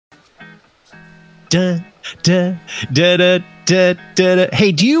da, da, da, da, da, da, da.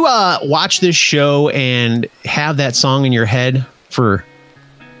 Hey, do you watch this show and have that song in your head for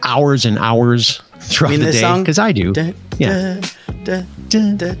hours and hours throughout the day? Because I do. Yeah. It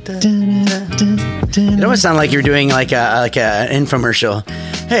almost sounds like you're doing like an infomercial.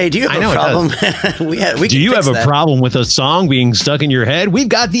 Hey, do you have a problem? Do you have a problem with a song being stuck in your head? We've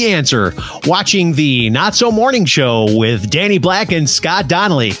got the answer. Watching the Not So Morning Show with Danny Black and Scott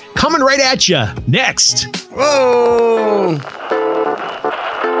Donnelly. Coming right at you next. Whoa.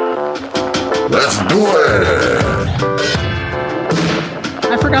 Let's do it.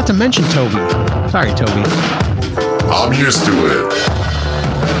 I forgot to mention Toby. Sorry, Toby. I'm used to it.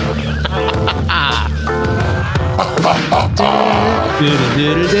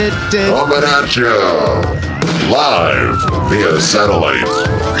 Coming at you live via satellite.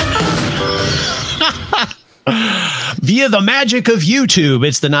 Via the magic of YouTube,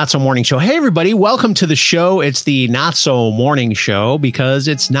 it's the Not So Morning Show. Hey, everybody, welcome to the show. It's the Not So Morning Show because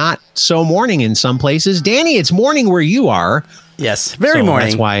it's not so morning in some places. Danny, it's morning where you are. Yes, very morning.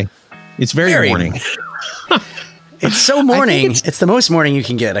 That's why it's very morning. It's so morning. It's the most morning you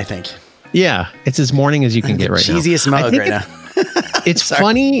can get, I think. Yeah, it's as morning as you can get right now. Cheesiest mug right now. It's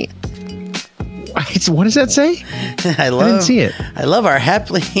funny. What does that say? I didn't see it. I love our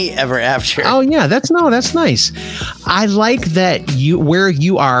happily ever after. Oh yeah, that's nice. I like that where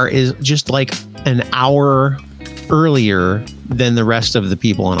you are is just like an hour earlier than the rest of the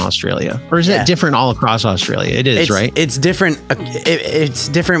people in Australia, or is it different all across Australia? It's right. It's different. It's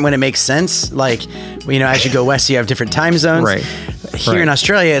different when it makes sense. Like, as you go west, you have different time zones. Right. Here in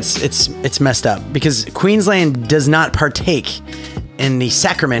Australia, it's messed up because Queensland does not partake in the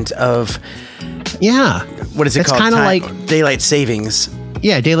sacrament of what is it called? It's kind of like daylight savings.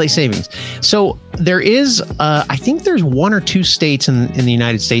 Yeah, daylight savings. So there is, I think there's one or two states in the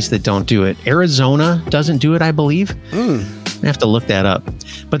United States that don't do it. Arizona doesn't do it, I believe. I have to look that up.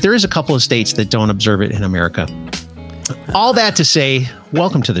 But there is a couple of states that don't observe it in America. All that to say,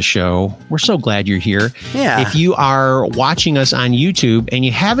 welcome to the show. We're so glad you're here. Yeah. If you are watching us on YouTube and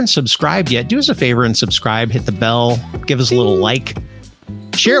you haven't subscribed yet, do us a favor and subscribe, hit the bell, give us a little like,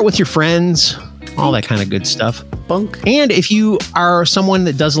 share it with your friends, all that kind of good stuff. Bunk. And if you are someone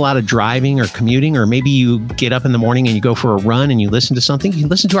that does a lot of driving or commuting, or maybe you get up in the morning and you go for a run and you listen to something, you can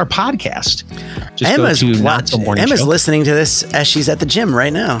listen to our podcast. Just Emma's go to Not So Morning Emma's Show. Listening to this as she's at the gym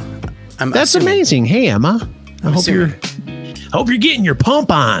right now. That's amazing. Hey, Emma. I hope you're getting your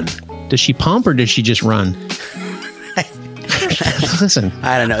pump on. Does she pump or does she just run? Listen,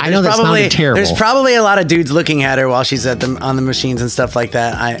 I don't know. I know that sounded terrible. There's probably a lot of dudes looking at her while she's on the machines and stuff like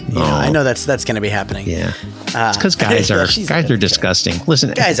that. I know that's going to be happening. Yeah, it's because guys are disgusting.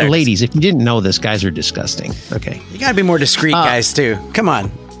 Listen, ladies, if you didn't know this, guys are disgusting. Okay, you got to be more discreet, guys too. Come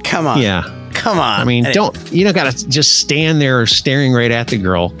on. Yeah, come on. I mean, you don't got to just stand there staring right at the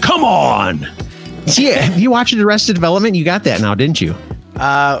girl. Come on. See, have you watched Arrested Development? You got that now, didn't you?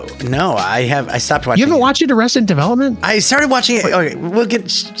 No, I stopped watching. You haven't watched Arrested Development? I started watching it. Okay,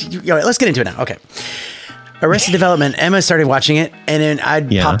 let's get into it now. Okay. Arrested Development. Emma started watching it, and then I'd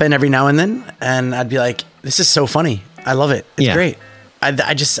pop in every now and then, and I'd be like, "This is so funny. I love it. It's great."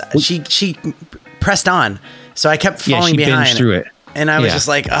 She pressed on, so I kept falling behind. Binged through it, and I was just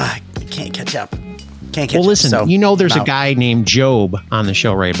like, I can't catch up. Well, listen, there's a guy named Job on the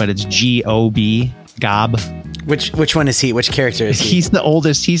show, right? But it's G-O-B, Gob. Which one is he? Which character is he? He's the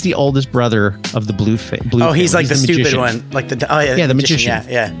oldest. He's the oldest brother of the blue. Oh, he's like the stupid one, like the the magician.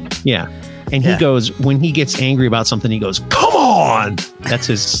 Yeah. And he goes, when he gets angry about something, he goes, "Come on!" That's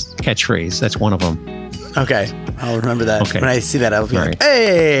his catchphrase. That's one of them. Okay, I'll remember that. Okay. When I see that, I'll be like,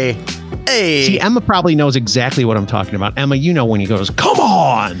 "Hey!" See, Emma probably knows exactly what I'm talking about. Emma, when he goes, "Come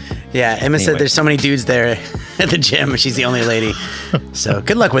on!" Yeah, Emma said there's so many dudes there at the gym. She's the only lady. So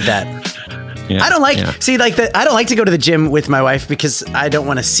good luck with that. Yeah, I don't like I don't like to go to the gym with my wife because I don't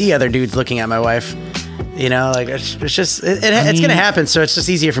want to see other dudes looking at my wife. It's just it's gonna happen, so it's just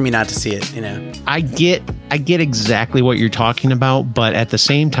easier for me not to see it. I get exactly what you're talking about, but at the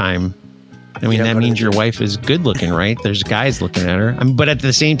same time, I mean, that means your wife is good looking, right? There's guys looking at her. But at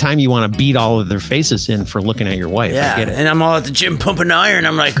the same time, you want to beat all of their faces in for looking at your wife. Yeah, I get it. And I'm all at the gym pumping iron.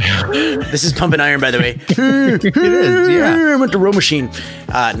 I'm like, this is pumping iron, by the way. It is, yeah. I went to row machine.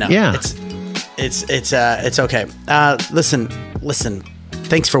 No, yeah. It's okay. Listen.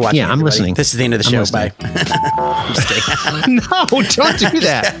 Thanks for watching. Yeah, I'm listening. This is the end of the show. Bye. I'm just kidding. No, don't do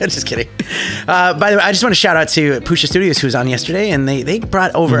that. Just kidding. By the way, I just want to shout out to Pusha Studios, who was on yesterday, and they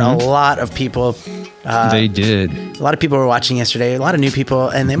brought over a lot of people. They did. A lot of people were watching yesterday. A lot of new people,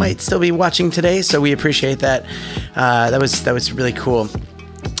 and they might still be watching today. So we appreciate that. That was really cool.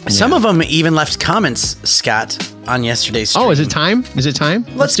 Some of them even left comments, Scott, on yesterday's stream. Oh, is it time?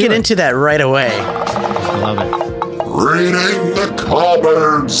 Let's get into that right away. I love it. Reading the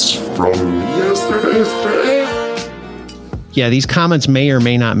comments from yesterday's stream. Yeah, these comments may or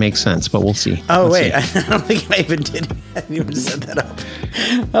may not make sense, but we'll see. Oh, Let's see. I don't think I even did. I didn't even set that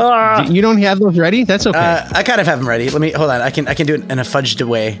up. You don't have those ready? That's okay. I kind of have them ready. Let me hold on. I can do it in a fudged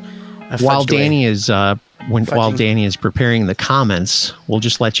way. While Danny is preparing the comments, we'll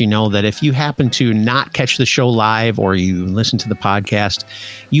just let you know that if you happen to not catch the show live or you listen to the podcast,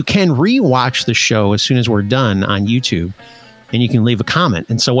 you can rewatch the show as soon as we're done on YouTube, and you can leave a comment.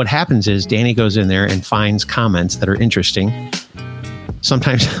 And so what happens is Danny goes in there and finds comments that are interesting.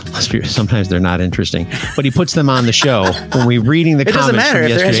 Sometimes they're not interesting, but he puts them on the show when we're reading the comments. It doesn't matter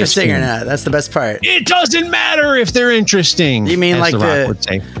if they're interesting or not. That's the best part. It doesn't matter if they're interesting. You mean like Rock would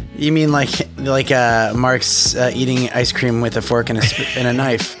say. You mean like Mark's eating ice cream with a fork and a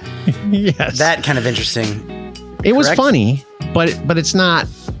knife? Yes, that kind of interesting. It was funny, but it's not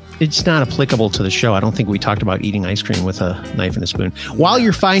applicable to the show. I don't think we talked about eating ice cream with a knife and a spoon. While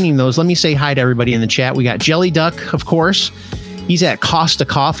you're finding those, let me say hi to everybody in the chat. We got Jelly Duck, of course. He's at Costa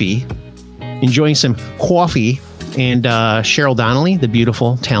Coffee, enjoying some coffee. And Cheryl Donnelly, the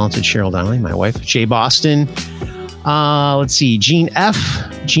beautiful, talented Cheryl Donnelly, my wife. Jay Boston. Let's see. Gene F.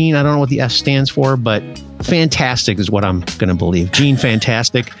 Gene, I don't know what the F stands for, but fantastic is what I'm going to believe. Gene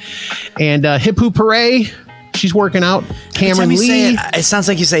Fantastic. And Hip Hoop Hooray. She's working out. Cameron Lee. It sounds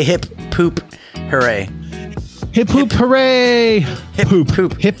like you say hip poop hooray. Hip hoop hooray. Hip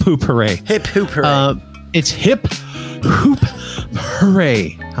poop. Hip hoop hooray. Hip hoop hooray. It's hip hoop hooray.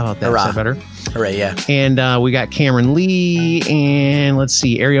 How about that? Hurrah. Is that better? Hooray, yeah. And we got Cameron Lee, and let's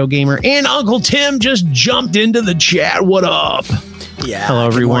see, Aerial Gamer, and Uncle Tim just jumped into the chat. What up? Yeah. Hello,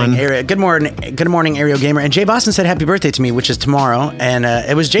 everyone. Good morning, Aerial Gamer. And Jay Boston said happy birthday to me, which is tomorrow. And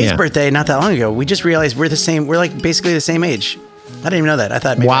it was Jay's birthday not that long ago. We just realized we're the same. We're like basically the same age. I didn't even know that. I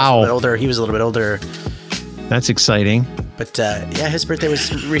thought maybe I was a little bit older. He was a little bit older. That's exciting. But yeah, his birthday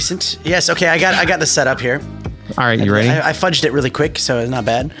was recent. Yes. Okay. I got the setup here. All right, you ready? I fudged it really quick, so it's not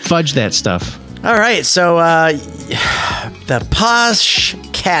bad. Fudge that stuff. All right, so the Posh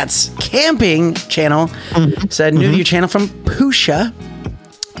Cats Camping channel said new to you channel from Pusha.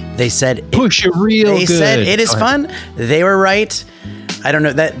 They said Pusha real good. They said it is fun. They were right. I don't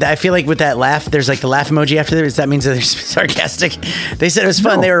know that. I feel like with that laugh, there's like the laugh emoji after there. That means that they're sarcastic. They said it was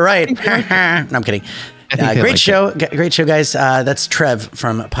fun. They were right. No, I'm kidding. Great show, guys. That's Trev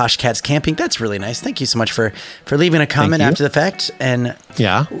from Posh Cats Camping. That's really nice. Thank you so much for leaving a comment after the fact. And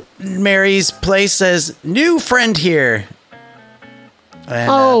Mary's Place says new friend here.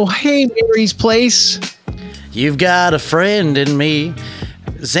 And, hey, Mary's Place. You've got a friend in me.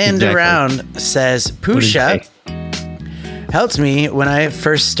 Xander Round says Pusha helped me when I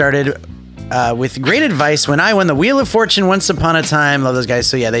first started. With great advice when I won the Wheel of Fortune once upon a time. Love those guys.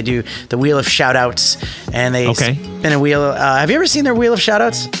 So yeah, they do the Wheel of Shoutouts, and they spin a wheel. Have you ever seen their Wheel of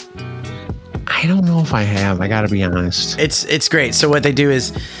Shoutouts? I don't know if I have. I got to be honest. It's great. So what they do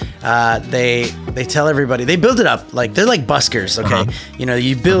is they tell everybody, they build it up like they're like buskers. Okay, you know,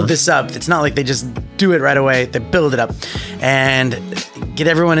 you build this up. It's not like they just do it right away. They build it up and get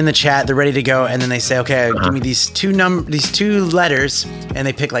everyone in the chat. They're ready to go, and then they say, okay, give me these two letters, and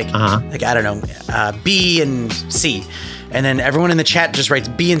they pick like I don't know, B and C, and then everyone in the chat just writes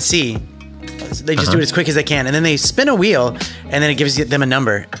B and C. They just do it as quick as they can, and then they spin a wheel, and then it gives them a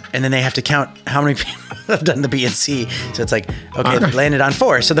number, and then they have to count how many people have done the B and C. So it's like, okay, they landed on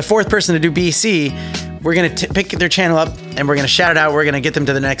 4. So the fourth person to do B, C, we're gonna pick their channel up, and we're gonna shout it out. We're gonna get them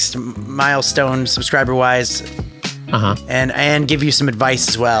to the next milestone subscriber wise, and give you some advice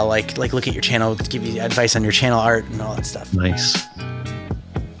as well, like look at your channel, give you advice on your channel art and all that stuff. Nice.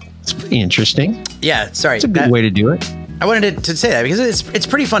 It's pretty interesting. Yeah, sorry. It's a good way to do it. I wanted to say that because it's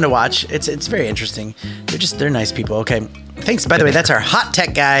pretty fun to watch. It's very interesting. They're nice people. Okay. Thanks. By the way, that's our hot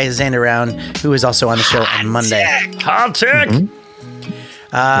tech guy, Xander Round, who is also on the show on Monday. Hot tech.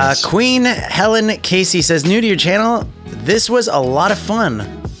 Yes. Queen Helen Casey says, new to your channel. This was a lot of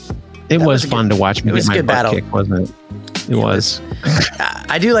fun. It was fun to watch me get my butt kicked, wasn't it? It was.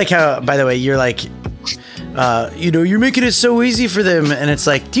 I do like how, by the way, you're like, you're making it so easy for them, and it's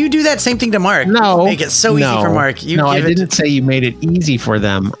like, do you do that same thing to Mark? No, make it so easy for Mark. I didn't say you made it easy for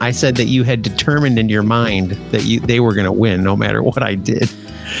them. I said that you had determined in your mind that they were going to win no matter what I did,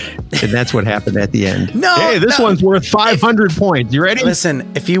 and that's what happened at the end. This one's worth 500 points. You ready?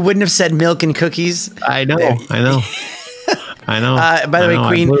 Listen, if you wouldn't have said milk and cookies, I know. By the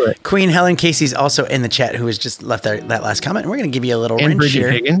way, Queen Helen Casey's also in the chat, who has just left that last comment. And we're going to give you a little wrench Bridget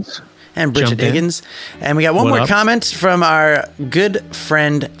here. Higgins. And Bridget Higgins. And we got one more comment from our good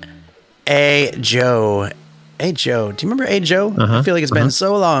friend, A. Joe. Hey, Joe. Do you remember A. Joe? I feel like it's been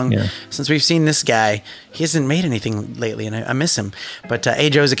so long since we've seen this guy. He hasn't made anything lately, and I miss him. But A.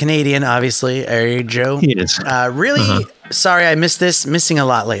 Joe's a Canadian, obviously. A. Joe. He is. Really sorry I missed this. Missing a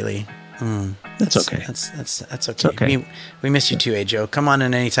lot lately. That's okay. That's okay. We miss you too, A. Joe. Come on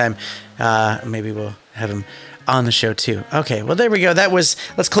in anytime. Maybe we'll have him on the show too. Okay, well there we go.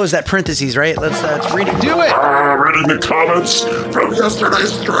 Let's close that parentheses, right? Let's read it. Do it. Reading the comments from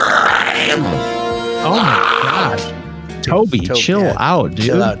yesterday's stream. Oh my God. Toby, chill out, dude.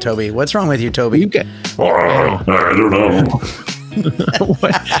 Chill out, Toby. What's wrong with you, Toby? I don't know.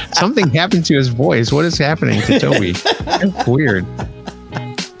 Something happened to his voice. What is happening to Toby? That's weird.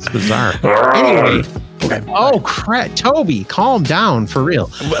 It's bizarre. Anyway. Okay. Oh, crap. Toby, calm down, for real.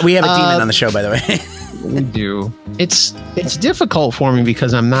 We have a demon on the show, by the way. We do. It's difficult for me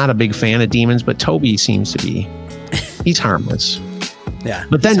because I'm not a big fan of demons, but Toby seems to be. He's harmless. Yeah.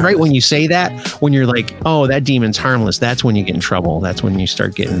 But then right when you say that, when you're like, oh, that demon's harmless, that's when you get in trouble. That's when you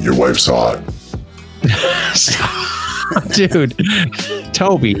start getting... Your wife saw it. Dude,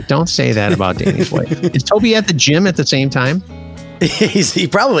 Toby, don't say that about Danny's wife. Is Toby at the gym at the same time?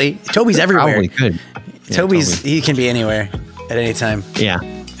 Toby's everywhere. Probably could. He can be anywhere at any time. Yeah.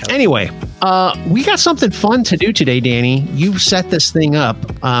 Anyway, we got something fun to do today, Danny. You've set this thing up,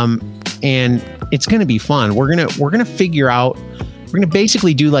 and it's going to be fun. We're gonna figure out. We're going to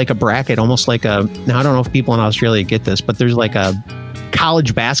basically do like a bracket, almost like now I don't know if people in Australia get this, but there's like a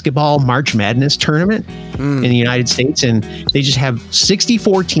college basketball March Madness tournament in the United States. And they just have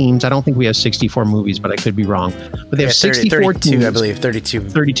 64 teams. I don't think we have 64 movies, but I could be wrong. But they have 64 teams. I believe 32.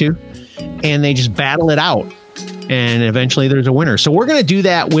 32. And they just battle it out. And eventually there's a winner. So we're going to do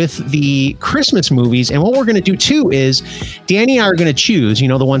that with the Christmas movies. And what we're going to do too is Danny and I are going to choose,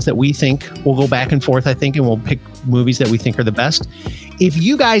 the ones that we think we'll go back and forth, I think, and we'll pick movies that we think are the best. If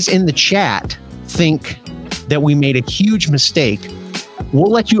you guys in the chat think that we made a huge mistake,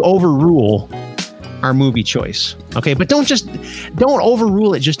 we'll let you overrule our movie choice. Okay. But don't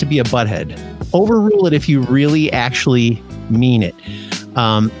overrule it just to be a butthead. Overrule it if you really actually mean it.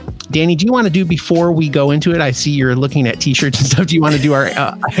 Danny, do you want to do before we go into it? I see you're looking at t-shirts and stuff. Do you want to do our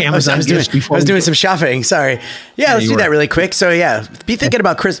Amazon gifts before? I was doing some shopping. Sorry. Yeah, let's do that really quick. So yeah, be thinking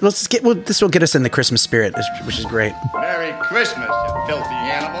about Christmas. This will get us in the Christmas spirit, which is great. Merry Christmas, you filthy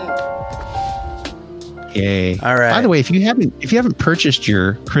animal. Yay! All right. By the way, if you haven't purchased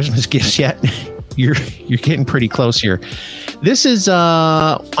your Christmas gifts yet, you're getting pretty close here. This is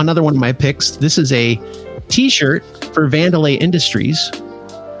another one of my picks. This is a t-shirt for Vandelay Industries.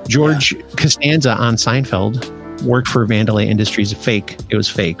 George Costanza on Seinfeld worked for Vandelay Industries. It was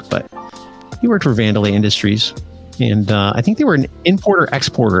fake, but he worked for Vandelay Industries, and I think they were an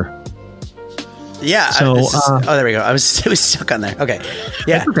importer-exporter. Yeah. So, there we go. It was stuck on there. Okay.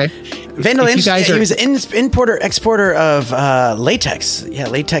 Yeah. Okay. Vandelay Industries. He was an importer-exporter of latex. Yeah,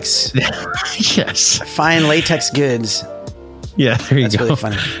 latex. Yes. Fine latex goods. Yeah, there you go. That's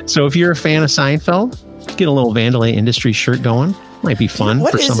really funny. So if you're a fan of Seinfeld, get a little Vandelay Industries shirt going. Might be fun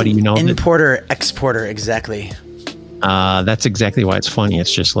for somebody you know. Importer, exporter, exactly. That's exactly why it's funny.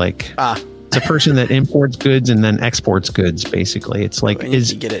 It's just like it's a person that imports goods and then exports goods. Basically, it's like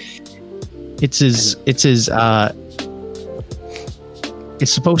you get it. It's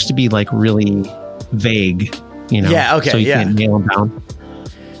supposed to be like really vague, Yeah. Okay. So you can't nail them down.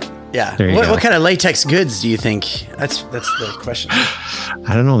 Yeah. What kind of latex goods do you think? That's the question.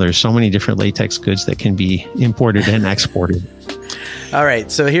 I don't know. There's so many different latex goods that can be imported and exported. All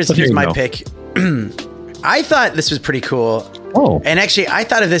right. So here's my pick. I thought this was pretty cool. Oh. And actually, I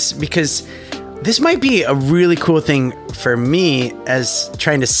thought of this because this might be a really cool thing for me as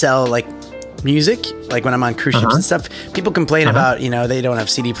trying to sell like music, like when I'm on cruise ships and stuff. People complain about, they don't have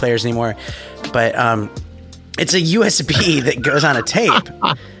CD players anymore, but it's a USB that goes on a tape.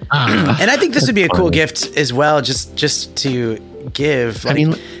 And I think this would be a cool gift as well, just to give. Like, I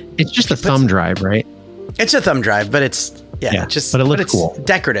mean, it's just a thumb drive, right? It's a thumb drive, but it's but it looks cool,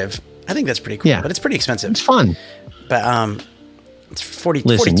 decorative. I think that's pretty cool. Yeah, but it's pretty expensive. It's fun, but it's $42.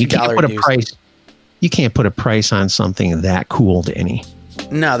 Listen, you can't put a price. You can't put a price on something that cool, Danny.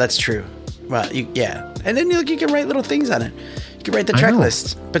 No, that's true. Well, and then you can write little things on it. You can write the track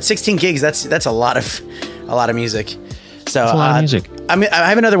list. But 16 gigs, that's a lot of music. So that's a lot of music. I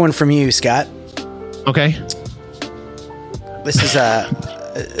have another one from you, Scott. Okay. This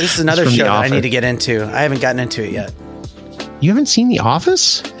is another show that I need to get into. I haven't gotten into it yet. You haven't seen The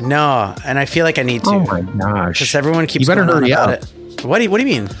Office? No, and I feel like I need to. Oh my gosh! Because everyone keeps going on about it. What do you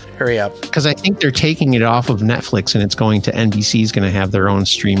mean? Hurry up. Because I think they're taking it off of Netflix and it's going to NBC's going to have their own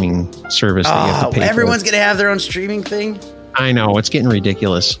streaming service that you have to pay everyone's going to have their own streaming thing? I know. It's getting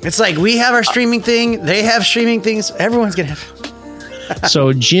ridiculous. It's like we have our streaming thing. They have streaming things. Everyone's going to have.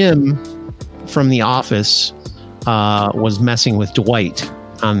 So Jim from The Office was messing with Dwight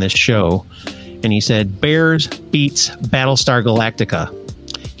on this show. And he said, Bears beats Battlestar Galactica.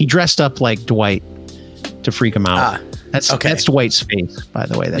 He dressed up like Dwight to freak him out. That's Dwight's face, by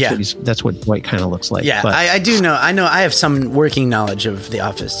the way. That's what Dwight kind of looks like. Yeah, but, I do know. I know. I have some working knowledge of The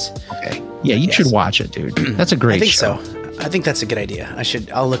Office. Okay. Yeah, you should watch it, dude. That's a great show. I think so. I think that's a good idea.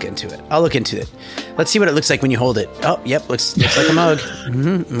 I'll look into it. Let's see what it looks like when you hold it. Oh, yep. Looks like a mug.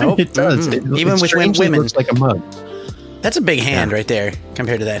 Mm-hmm. Nope. It does. Mm-hmm. Even with women. It looks like a mug. That's a big hand right there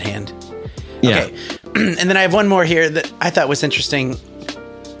compared to that hand. Yeah. Okay. And then I have one more here that I thought was interesting.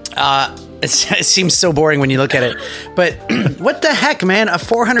 It seems so boring when you look at it, but what the heck, man? A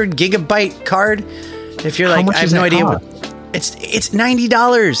 400 gigabyte card? If you're like, I have no idea what. It's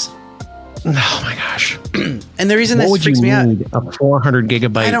 $90. Oh my gosh! And the reason this freaks me out, a 400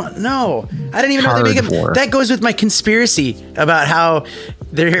 gigabyte. I don't know. I didn't even know they make it. That goes with my conspiracy about how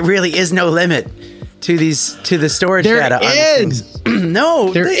there really is no limit to the storage data. There is.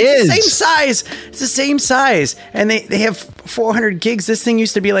 No, there is. The same size. It's the same size, and they have 400 gigs. This thing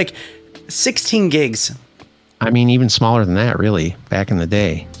used to be like 16 gigs. I mean, even smaller than that, really. Back in the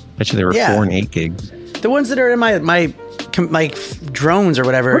day, bet you there were 4 and 8 gigs. The ones that are in my drones or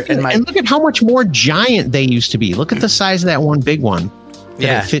whatever. And look at how much more giant they used to be. Look at the size of that one big one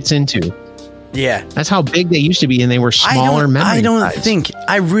that it fits into. Yeah, that's how big they used to be, and they were smaller memory.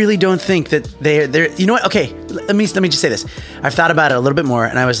 I really don't think that they're. You know what? Okay, let me just say this. I've thought about it a little bit more,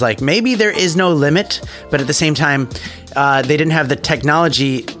 and I was like, maybe there is no limit, but at the same time, they didn't have the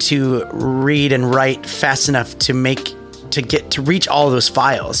technology to read and write fast enough to reach all those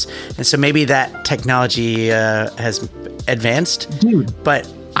files, and so maybe that technology has advanced. Dude, but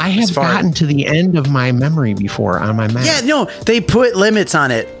I have gotten to the end of my memory before on my Mac. Yeah, no, they put limits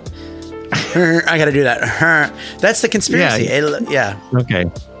on it. I got to do that. That's the conspiracy. Yeah.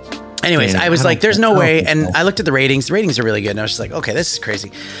 Okay. Anyways, I was like, there's no way. And I looked at the ratings. The ratings are really good. And I was just like, okay, this is crazy.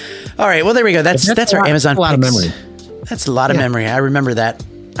 All right. Well, there we go. That's our Amazon picks. That's a lot of memory. That's a lot of memory. I remember that.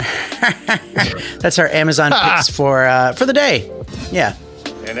 That's our Amazon picks for the day. Yeah.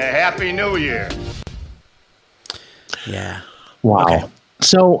 And a Happy New Year. Yeah. Wow. Okay.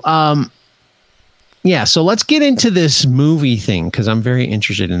 So, so let's get into this movie thing because I'm very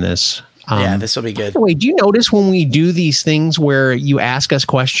interested in this. Yeah, this will be good. By the way, do you notice when we do these things where you ask us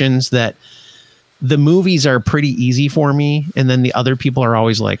questions that the movies are pretty easy for me, and then the other people are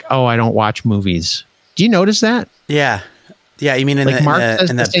always like, "Oh, I don't watch movies." Do you notice that? Yeah. You mean in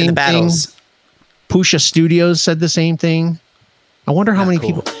the battles? Thing. Pusha Studios said the same thing. I wonder how many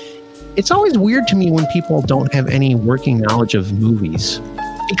people. It's always weird to me when people don't have any working knowledge of movies,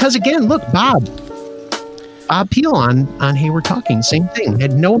 because again, look, Bob Peel on Hey We're Talking, same thing.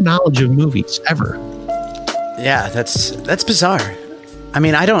 Had no knowledge of movies ever. Yeah, that's bizarre. I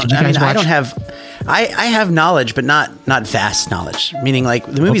mean, I have knowledge, but not vast knowledge. Meaning, like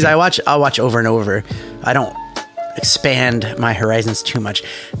the movies I'll watch over and over. I don't expand my horizons too much.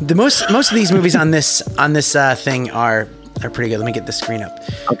 Most of these movies on this thing are pretty good. Let me get the screen up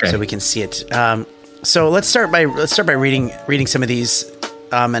so we can see it. So let's start by reading some of these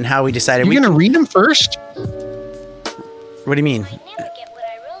and how we decided. You're going to read them first? What do you mean?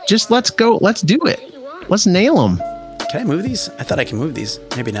 Just let's go. Let's do it. Let's nail them. Can I move these? I thought I can move these.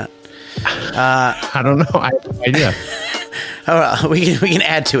 Maybe not. I don't know. I have no idea. Oh, well, we can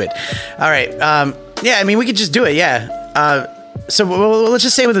add to it. All right. Yeah, I mean, we could just do it. Yeah. So let's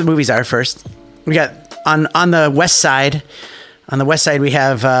just say what the movies are first. We got on the west side. On the west side, we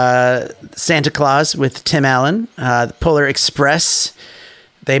have Santa Claus with Tim Allen. Polar Express.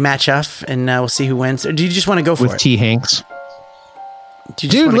 They match up, and we'll see who wins. Or do you just want to go for it? With T. Hanks.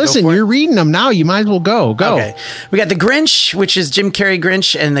 Dude, listen, you're reading them now. You might as well go. Okay. We got The Grinch, which is Jim Carrey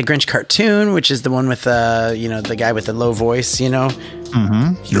Grinch, and The Grinch cartoon, which is the one with the guy with the low voice,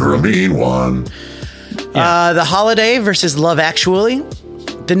 Mm-hmm. You're a mean one. Yeah. The Holiday versus Love Actually.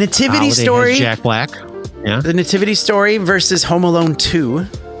 The Nativity Story. Jack Black. Yeah. The Nativity Story versus Home Alone 2.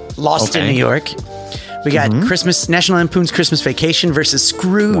 Lost in New York. We got National Lampoon's Christmas Vacation versus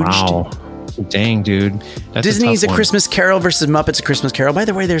Scrooged. Wow. Dang, dude. That's Disney's A Christmas Carol versus Muppets A Christmas Carol. By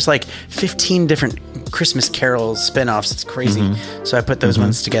the way, there's like 15 different Christmas Carol spinoffs. It's crazy. So I put those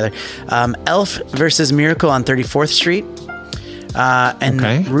ones together. Elf versus Miracle on 34th Street.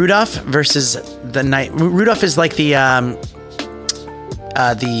 And Rudolph versus the Night. Rudolph is like the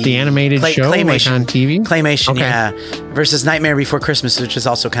the animated show like on TV? Claymation, yeah. Versus Nightmare Before Christmas, which is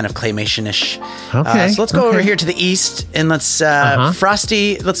also kind of claymation-ish. Okay. So let's go over here to the east, and let's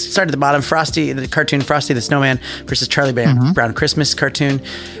Frosty. Let's start at the bottom. Frosty, the cartoon Frosty the Snowman versus Charlie Brown Christmas cartoon.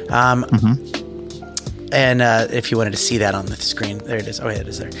 And if you wanted to see that on the screen, there it is. Oh, yeah, it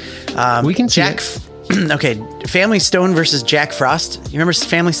is there. We can see it. Okay, Family Stone versus Jack Frost. You remember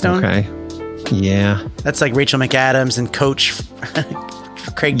Family Stone? Okay. Yeah. That's like Rachel McAdams and Coach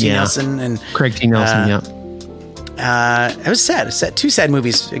Craig T. Nelson. And Craig T. Nelson, it was sad. It's sad. Two sad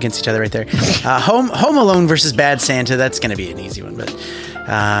movies against each other right there. Home Alone versus Bad Santa. That's going to be an easy one. But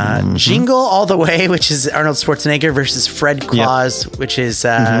Jingle All the Way, which is Arnold Schwarzenegger versus Fred Claus, which is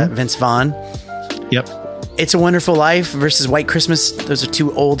Vince Vaughn. Yep. It's a Wonderful Life versus White Christmas. Those are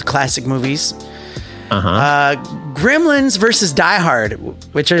two old classic movies. Gremlins versus Die Hard,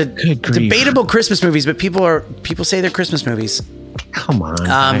 which are debatable Christmas movies, but people say they're Christmas movies. Come on,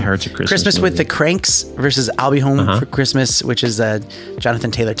 Die Hard's a Christmas movie. with the Cranks versus I'll Be Home for Christmas, which is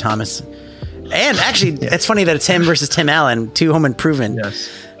Jonathan Taylor Thomas. And actually, it's funny that it's him versus Tim Allen, two Home Improvement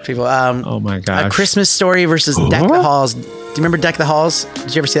people. Oh my gosh. A Christmas Story versus Deck the Halls. Do you remember Deck the Halls?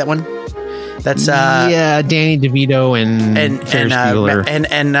 Did you ever see that one? That's Danny DeVito and Ferris Bueller.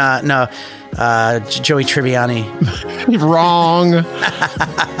 Joey Tribbiani. Wrong.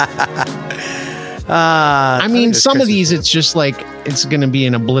 I mean, some of these, it's just like it's going to be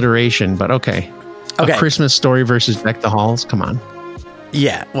an obliteration, but okay. A Christmas Story versus Deck the Halls. Come on.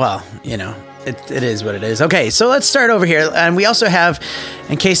 Yeah. Well, it is what it is. Okay, so let's start over here, and we also have,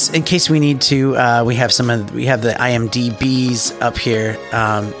 in case we need to, we have the IMDb's up here,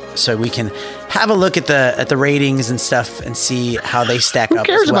 so we can have a look at the ratings and stuff and see how they stack up.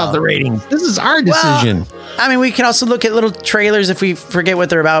 Who cares about the ratings? This is our decision. Well, I mean, we can also look at little trailers if we forget what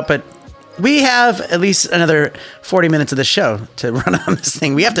they're about, but we have at least another 40 minutes of the show to run on this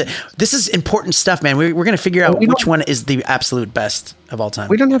thing. This is important stuff, man. We're going to figure out which one is the absolute best of all time.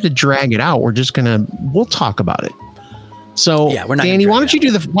 We don't have to drag it out. We'll talk about it. So, we're not Danny, why don't you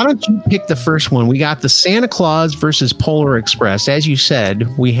pick the first one? We got the Santa Claus versus Polar Express. As you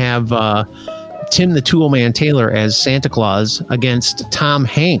said, we have Tim the Toolman Taylor as Santa Claus against Tom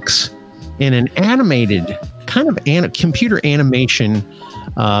Hanks in an animated kind of computer animation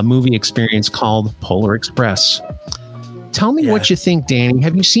movie experience called Polar Express. Tell me what you think, Danny.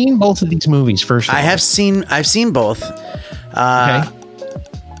 Have you seen both of these movies? First of all, I've seen both.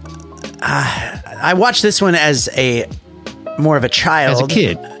 I watched this one as more of a child, as a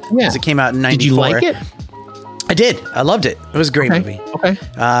kid. Yeah, as it came out in '94. Did you like it? I did. I loved it. It was a great movie. Okay.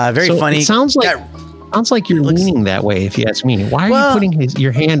 Very funny. It sounds like you're leaning that way, if you ask me. Why are you putting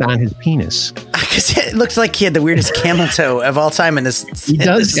your hand on his penis? Because it looks like he had the weirdest camel toe of all time in this. He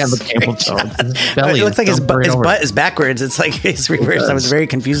does have a camel toe. His belly it looks like his butt is backwards. It's like it's reversed. I was very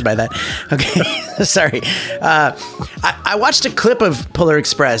confused by that. Okay. Sorry. I watched a clip of Polar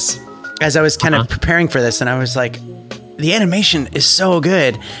Express as I was kind of preparing for this, and I was like, the animation is so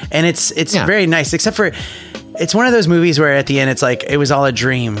good. And it's very nice, except for it's one of those movies where at the end it's like it was all a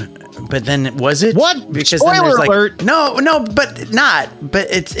dream. But then was it? What? Because Spoiler then alert! No, but not. But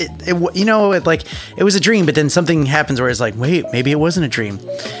it was a dream. But then something happens where it's like, wait, maybe it wasn't a dream.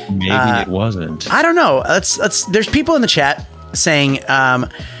 Maybe it wasn't. I don't know. There's people in the chat saying,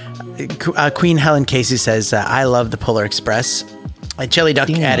 Queen Helen Casey says, "I love the Polar Express." Jelly Duck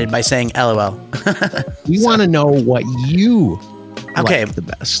added by saying, "LOL." We want to know what you like the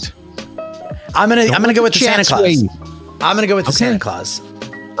best. I'm gonna go with the Santa Claus. I'm gonna go with the Santa Claus.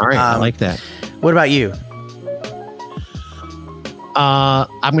 All right, I like that. What about you?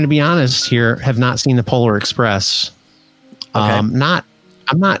 I'm going to be honest here. Have not seen the Polar Express. I'm not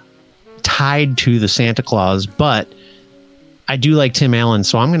tied to the Santa Claus, but I do like Tim Allen,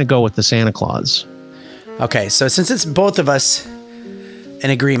 so I'm going to go with the Santa Claus. Okay, so since it's both of us in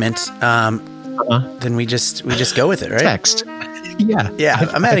agreement, then we just go with it, right? Text. Yeah.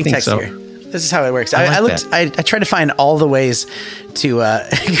 I'm adding text here. This is how it works. I tried to find all the ways to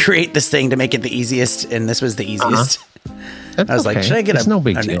create this thing to make it the easiest, and this was the easiest. I was like, should I get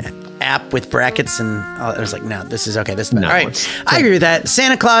an app with brackets? And I was like, no, this is okay. This is all right. I agree with that.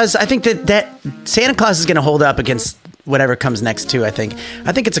 Santa Claus. I think that Santa Claus is going to hold up against whatever comes next too. I think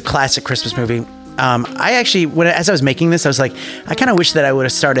it's a classic Christmas movie. I actually, as I was making this, I was like, I kind of wish that I would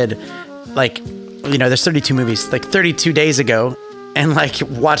have started like, there's 32 movies, like 32 days ago, and like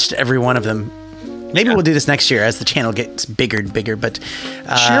watched every one of them. Maybe we'll do this next year as the channel gets bigger and bigger. But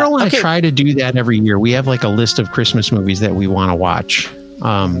Cheryl and I try to do that every year. We have like a list of Christmas movies that we want to watch.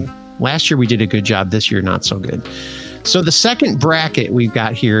 Last year we did a good job. This year, not so good. So the second bracket we've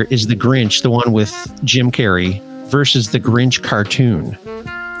got here is The Grinch, the one with Jim Carrey, versus the Grinch cartoon.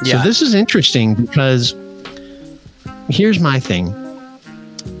 So this is interesting because here's my thing.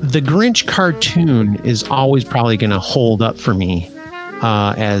 The Grinch cartoon is always probably going to hold up for me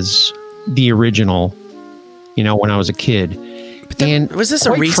as the original, you know, when I was a kid. And was this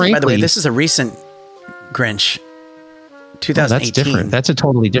a recent, frankly, by the way, this is a recent Grinch, 2018. Oh, that's different. That's a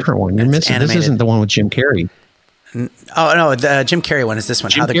totally different one. You're missing. Animated. This isn't the one with Jim Carrey. Oh, no, the Jim Carrey one is this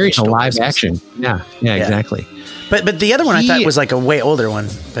one. Jim Carrey's a live action. Yeah, exactly. But the other one I thought was like a way older one.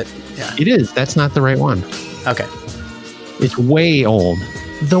 But yeah. It is. That's not the right one. Okay. It's way old.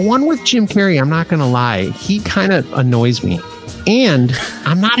 The one with Jim Carrey, I'm not going to lie, he kind of annoys me. And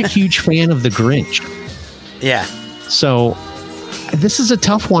I'm not a huge fan of the Grinch. Yeah. So this is a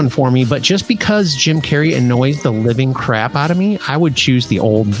tough one for me, but just because Jim Carrey annoys the living crap out of me, I would choose the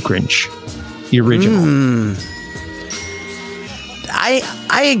old Grinch, the original.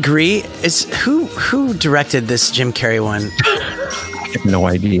 I agree. It's who directed this Jim Carrey one? I have no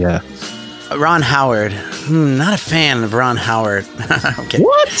idea. Ron Howard. Not a fan of Ron Howard. Okay.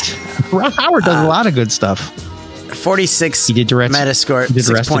 What? Ron Howard does a lot of good stuff. 46 he did Metascore,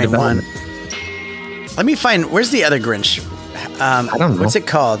 6.1. Let me find, where's the other Grinch? I don't know. What's it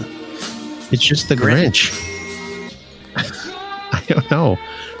called? It's just the Grinch. I don't know.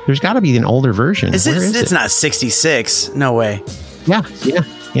 There's got to be an older version. It's not 66. No way. Yeah,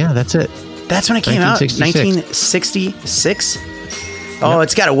 that's it. That's when it came out. 1966. Oh,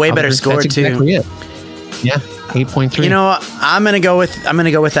 it's got a way better score that's too. Exactly it. Yeah, 8.3. You know, I'm gonna go with that. I'm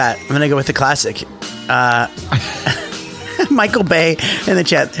gonna go with the classic. Michael Bay in the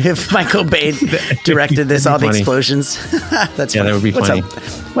chat. If Michael Bay directed this, all the explosions. That's funny. That would be funny.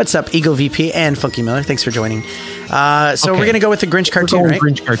 What's up, Eagle VP and Funky Miller? Thanks for joining. So we're gonna go with the Grinch cartoon, right?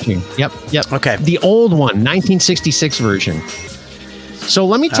 Grinch cartoon. Yep. Okay. The old one, 1966 version. So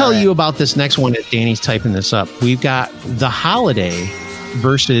let me tell you about this next one as Danny's typing this up. We've got The Holiday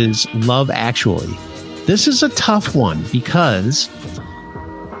versus Love Actually. This is a tough one because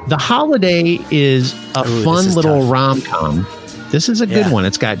The Holiday is a fun little rom-com. This is a good one.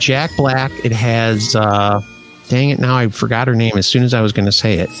 It's got Jack Black. It has, dang it, now I forgot her name as soon as I was going to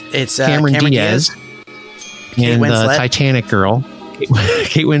say it. It's Cameron Diaz. And the Titanic girl,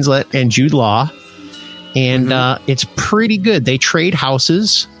 Kate Winslet and Jude Law. And it's pretty good. They trade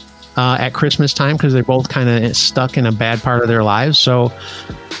houses at Christmas time because they're both kind of stuck in a bad part of their lives. So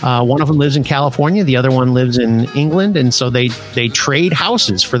one of them lives in California, the other one lives in England, and so they trade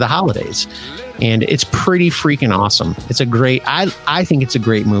houses for the holidays. And it's pretty freaking awesome. It's a great, I think it's a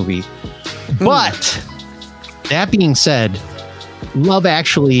great movie. But that being said, Love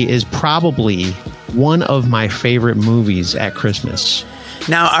Actually is probably one of my favorite movies at Christmas.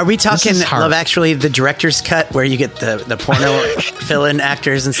 Now, are we talking Love Actually, the director's cut, where you get the porno fill-in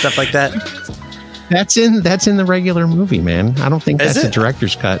actors and stuff like that? That's in the regular movie, man. I don't think that's a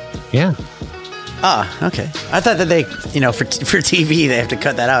director's cut. Yeah. Oh, okay. I thought that they, for TV, they have to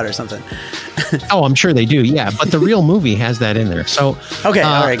cut that out or something. Oh, I'm sure they do. Yeah, but the real movie has that in there. So okay,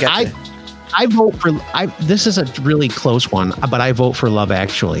 all right, gotcha. I vote for. This is a really close one, but I vote for Love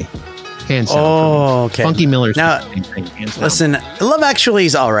Actually. Hands down. Oh, okay. Funky Miller's now. Listen, Love Actually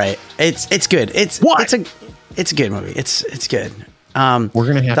is all right. It's good. It's a good movie. It's good. We're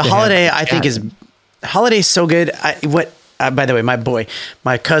gonna have The Holiday. I think is Holiday's so good. By the way,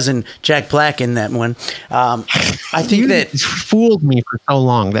 my cousin Jack Black in that one. I think that fooled me for so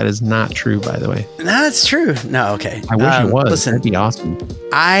long. That is not true, by the way. No, that's true. No, okay. I wish it was. Listen, that'd be awesome.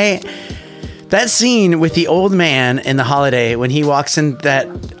 That scene with the old man in The Holiday when he walks in that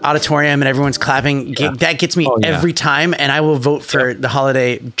auditorium and everyone's clapping, that gets me every time, and I will vote for The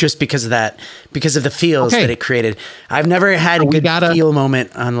Holiday just because of that, because of the feels that it created. I've never had a good feel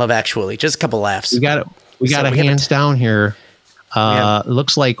moment on Love Actually, just a couple laughs. We got a hands down here.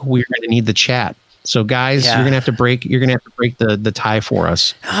 Looks like we're going to need the chat. So guys, you're gonna have to break the tie for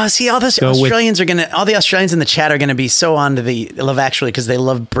us. Oh, see, all the Australians in the chat are gonna be so onto the Love Actually because they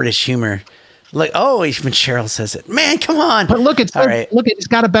love British humor. Like, oh, even Cheryl says it. Man, come on. But look, it's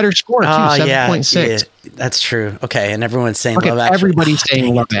got a better score too, 7.6. Yeah, that's true. Okay, and everyone's saying Love Actually. Everybody's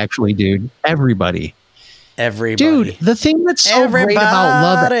saying Love Actually, dude. Everybody. Dude, the thing that's so great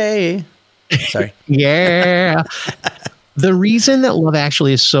about Love. Sorry. Yeah. The reason that Love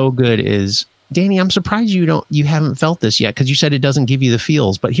Actually is so good is, Danny, I'm surprised you haven't felt this yet because you said it doesn't give you the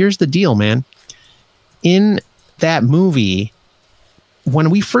feels. But here's the deal, man. In that movie,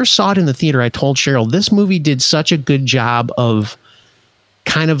 when we first saw it in the theater, I told Cheryl, this movie did such a good job of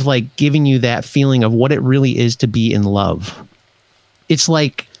kind of like giving you that feeling of what it really is to be in love. It's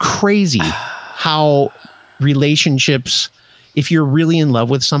like crazy how relationships if you're really in love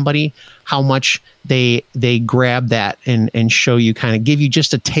with somebody, how much they grab that and show you, kind of give you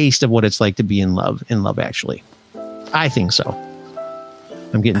just a taste of what it's like to be in love actually. I think so.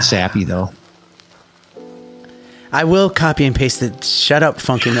 I'm getting sappy though. I will copy and paste it. Shut up,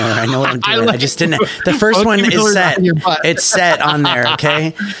 Funky Miller. I know what I'm doing. I just didn't. The first one is set. It's set on there.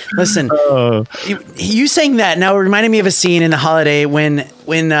 Okay. Listen, you saying that now reminded me of a scene in The Holiday when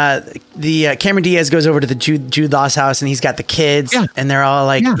the Cameron Diaz goes over to the Jude Law's house and he's got the kids and they're all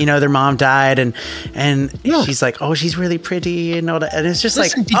like, their mom died and she's like, oh, she's really pretty and all that. And it's just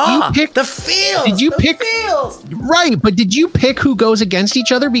Listen, did you pick the feels? Did you pick feels? Right, but did you pick who goes against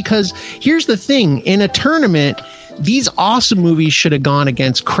each other? Because here's the thing: in a tournament, these awesome movies should have gone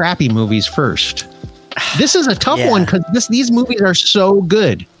against crappy movies first. This is a tough one because these movies are so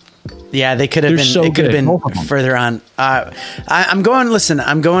good. Yeah, they could have been. So it could have been further on. I'm going. Listen,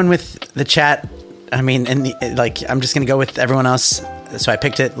 I'm going with the chat. I mean, I'm just going to go with everyone else. So I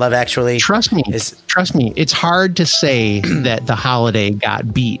picked it. Love Actually. Trust me. It's hard to say that The Holiday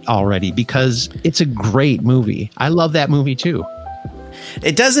got beat already because it's a great movie. I love that movie too.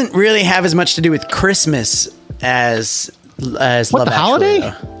 It doesn't really have as much to do with Christmas as Love the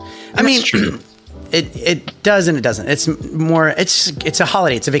Holiday. I mean, it does and it doesn't. It's more. It's a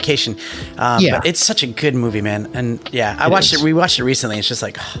holiday. It's a vacation. But it's such a good movie, man. And I watched it. We watched it recently. It's just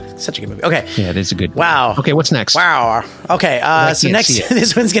like such a good movie. Okay. Yeah, it is a good. Wow. Okay, what's next? Wow. Okay. So next,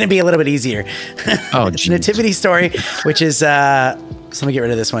 this one's going to be a little bit easier. Oh, it's Nativity Story, which is. So let me get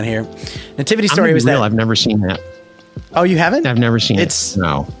rid of this one here. Nativity Story was that. I've never seen that. Oh, you haven't? I've never seen it.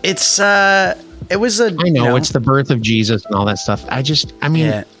 No. It's it was a. I know it's the birth of Jesus and all that stuff. I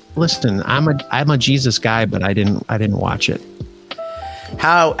mean, listen, I'm a Jesus guy, but I didn't watch it.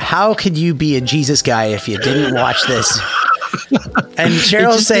 How could you be a Jesus guy if you didn't watch this? And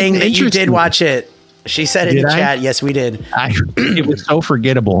Cheryl's saying that you did watch it. She said it in chat. Yes, we did. It was so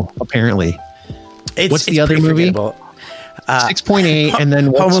forgettable. Apparently, what's the other movie? 6.8, and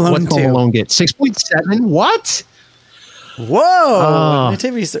then what's Home Alone get? 6.7. What? Whoa!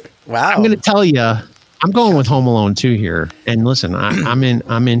 Nativity Story. Wow! I'm going to tell you, I'm going with Home Alone 2 here. And listen,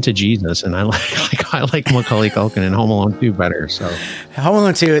 I'm into Jesus, and I like Macaulay Culkin and Home Alone 2 better. So Home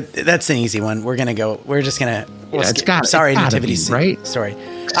Alone 2, that's an easy one. We're just gonna. Nativity Story.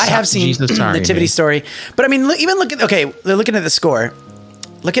 I have seen Nativity Story, but I mean, they're looking at the score.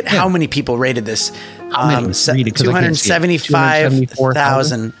 Look at how many people rated this.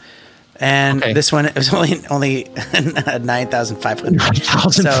 275,000. And this one, it was only 9,500.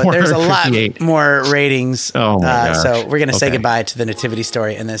 So there's a lot more ratings. Oh my gosh. So we're going to say goodbye to the Nativity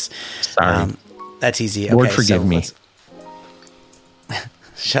Story in this. Sorry. That's easy. Lord, forgive me.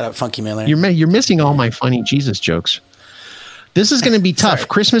 Shut up, Funky Miller. You're missing all my funny Jesus jokes. This is going to be tough.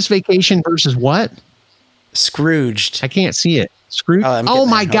 Christmas Vacation versus what? Scrooged. I can't see it. Scrooged? Oh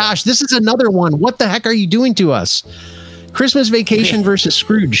my gosh. This is another one. What the heck are you doing to us? Christmas Vacation versus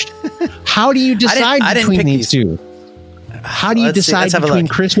Scrooged. How do you decide between these two? How do you decide between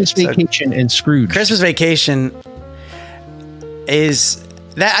Christmas Vacation and Scrooge? Christmas Vacation is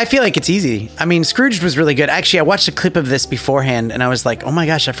that I feel like it's easy. I mean, Scrooged was really good. Actually, I watched a clip of this beforehand and I was like, oh my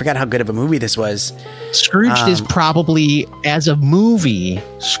gosh, I forgot how good of a movie this was. Scrooged is probably, as a movie,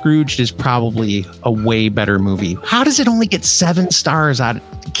 Scrooged is probably a way better movie. How does it only get 7 stars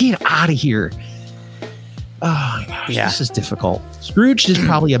get out of here? Oh my gosh, this is difficult. Scrooge is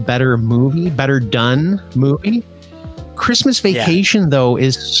probably a better movie, better done movie. Christmas Vacation, though,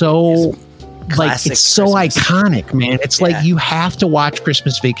 is so it's so iconic, man. It's like you have to watch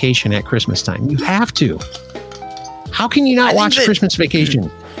Christmas Vacation at Christmas time. You have to. How can you not watch Christmas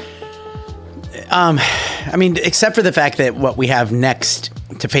Vacation? I mean, except for the fact that what we have next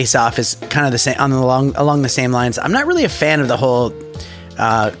to face off is kind of the same along the same lines. I'm not really a fan of the whole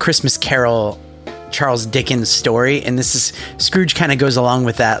Christmas Carol Charles Dickens story, and this is Scrooge kind of goes along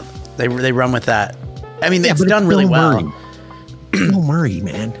with that. They run with that. I mean, it's done really well. Bill Murray,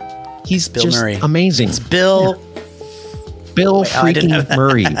 man, he's Bill just Murray. Amazing. It's Bill freaking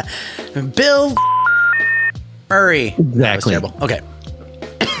Murray. Bill Murray. Exactly. That was terrible. Okay.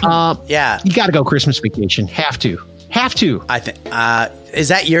 You got to go Christmas Vacation. Have to. I think. Is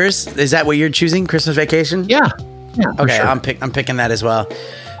that yours? Is that what you're choosing? Christmas Vacation? Yeah. Okay, sure. I'm picking that as well.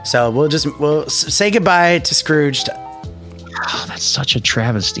 So we'll say goodbye to Scrooged. Oh, that's such a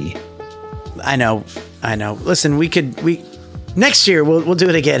travesty. I know. Listen, next year we'll do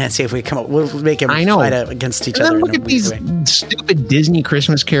it again and see if we come up. We'll make them fight against each other. Look at these stupid Disney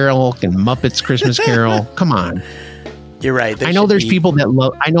Christmas Carol and Muppets Christmas Carol. Come on. You're right. I know there's people that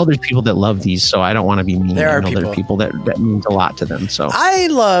love. I know there's people that love these, so I don't want to be mean. There are there's people that means a lot to them. So I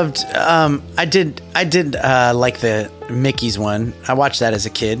loved. I did like the Mickey's one. I watched that as a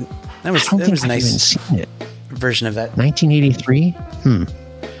kid. That was a nice version of that. 1983. I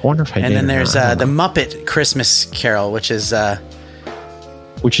wonder if I did. And then there's the Muppet Christmas Carol, which is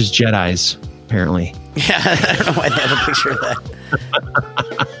Jedi's apparently. Yeah, I don't know why they have a picture of that.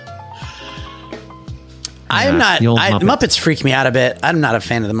 I'm not. Muppets freak me out a bit. I'm not a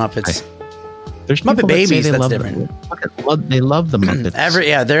fan of the Muppets. There's Muppet Babies. That's love different. They love the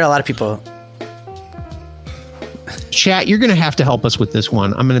Muppets. There are a lot of people. Chat, you're going to have to help us with this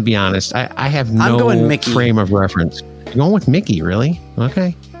one. I'm going to be honest. I have no frame of reference. You're going with Mickey, really?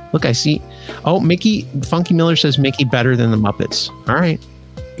 Okay. Look, I see. Oh, Mickey. Funky Miller says Mickey better than the Muppets. All right.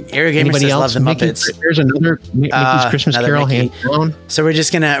 Gamer says love the Muppets. There's another Mickey's Christmas Carol, hands down. So we're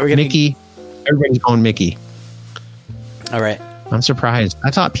gonna Mickey. Everybody's going Mickey. All right. I'm surprised. I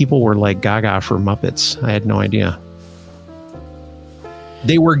thought people were like gaga for Muppets. I had no idea.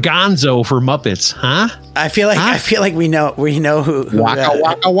 They were gonzo for Muppets, huh? I feel like we know who waka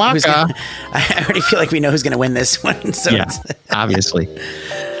waka waka. I already feel like we know who's going to win this one. So yeah, obviously.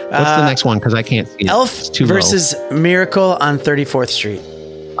 What's the next one? Because I can't see it. Elf versus Miracle on 34th Street.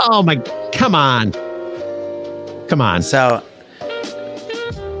 Oh my! Come on. So,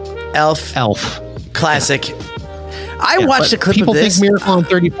 Elf, classic. I watched a clip of this. People think Miracle on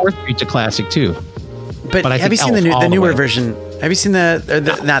 34th Street's a classic too. But have you seen the newer version? Have you seen not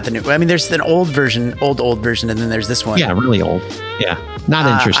the new? I mean, there's an old version, old version, and then there's this one. Yeah, really old. Yeah, not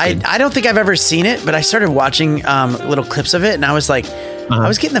interesting. I don't think I've ever seen it, but I started watching little clips of it, and I was like, I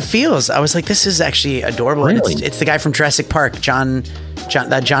was getting the feels. I was like, this is actually adorable. Really? And it's the guy from Jurassic Park, John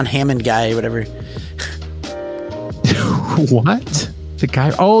Hammond guy, whatever. What? The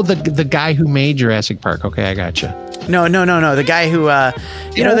guy? Oh, the guy who made Jurassic Park. Okay, I gotcha. No. The guy who,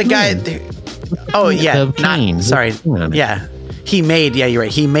 the guy. Oh yeah, yeah. He made. Yeah, you're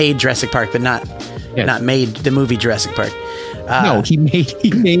right. He made Jurassic Park, but not made the movie Jurassic Park. No, he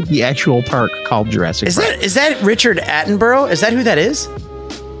made the actual park called Jurassic Park. Is that Richard Attenborough? Is that who that is?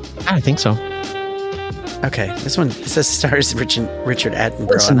 I think so. Okay, this one says stars Richard Attenborough.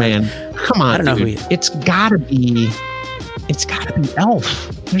 Listen, man, come on. I don't know who he is. It's gotta be Elf.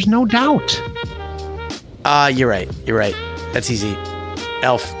 There's no doubt. You're right. That's easy.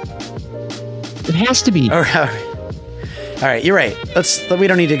 Elf. It has to be. All right. You're right. We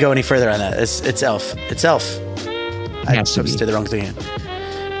don't need to go any further on that. It's Elf. I just did the wrong thing.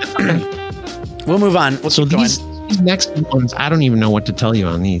 We'll move on. So these next ones, I don't even know what to tell you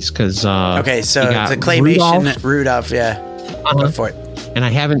on these because. Okay, so the claymation Rudolph, yeah. Go for it. And I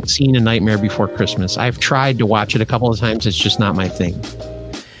haven't seen A Nightmare Before Christmas. I've tried to watch it a couple of times. It's just not my thing.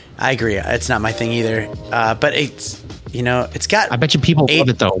 I agree. It's not my thing either. But it's got. I bet you people love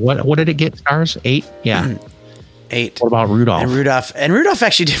it though. What did it get? Stars? 8? Yeah. 8. What about Rudolph? And Rudolph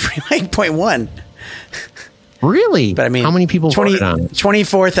actually did like 0.1. Really? But I mean, how many people voted on it?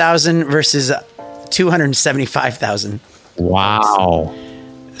 24,000 versus 275,000. Wow.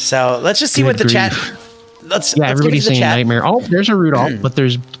 So let's just see what the chat. Everybody's saying Nightmare. Oh, there's a Rudolph, but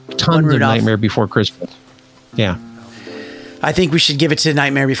there's tons of Nightmare Before Christmas. Yeah. I think we should give it to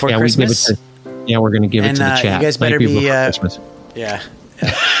Nightmare Before Christmas. We're going to give it to the chat. You guys better be. Yeah.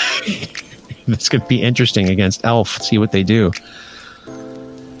 This could be interesting against Elf. See what they do.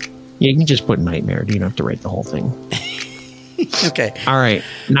 Yeah, you can just put Nightmare. You don't have to write the whole thing. Okay. All right.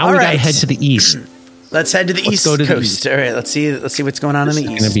 Now we got to head to the east. Let's head to the East Coast. All right. Let's see what's going on in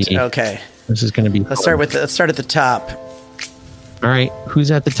the East. Okay. This is going to be. Let's start at the top. All right.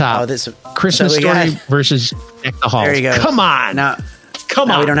 Who's at the top? Christmas Story versus Deck the Halls. There you go. Come on. Come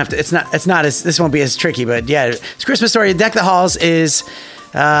on. We don't have to. It's not as. This won't be as tricky, but yeah, it's Christmas Story. Deck the Halls is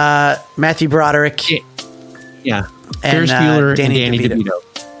Matthew Broderick. Yeah. Ferris Bueller and Danny DeVito.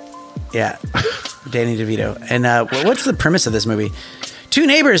 Yeah, Danny DeVito. And what's the premise of this movie? Two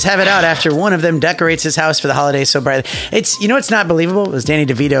neighbors have it out after one of them decorates his house for the holidays so brightly. It's it's not believable. It was Danny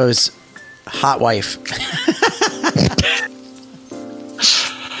DeVito's hot wife.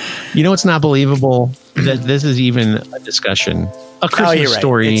 It's not believable that this is even a discussion. A Christmas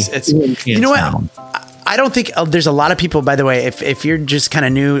Story. You know what? I don't think there's a lot of people, by the way, if you're just kind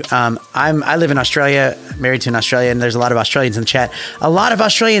of new, I live in Australia, married to an Australian. There's a lot of Australians in the chat. A lot of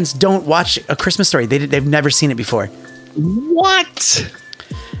Australians don't watch A Christmas Story. They've never seen it before. What?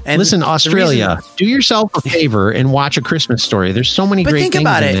 And listen, Australia, do yourself a favor and watch A Christmas Story. There's so many great things in it.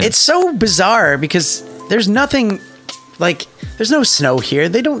 But think about it. It's so bizarre because there's nothing there's no snow here.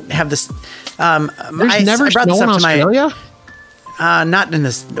 They don't have this. There's never snow in Australia? Not in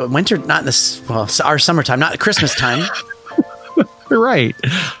this winter, not in this, our summertime, not Christmas time. right.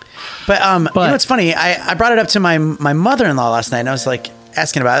 But you know what's funny? I brought it up to my mother-in-law last night, and I was like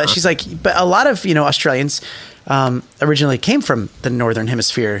asking about it. She's like, but a lot of Australians originally came from the northern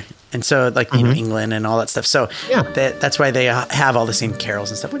hemisphere, and so like England and all that stuff. So that's why they have all the same carols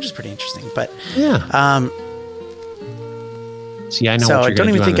and stuff, which is pretty interesting. But see, I know what you're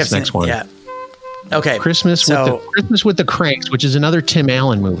going to do on this next one. Yeah. Okay. Christmas with the Cranks, which is another Tim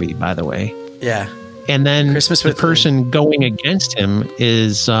Allen movie, by the way. Yeah. And then the person going against him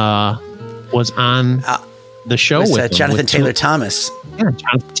was on the show with Jonathan Taylor Thomas. Yeah,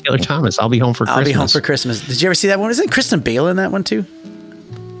 Jonathan Taylor Thomas. I'll be home for Christmas. I'll be home for Christmas. Did you ever see that one? Isn't Kristen Bale in that one too?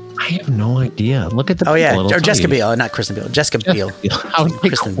 I have no idea. Look at the or Jessica Biel, not Kristen Bale. Jessica Biel.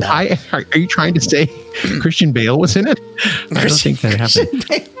 Kristen Bale. Why are you trying to say Christian Bale was in it? I don't think that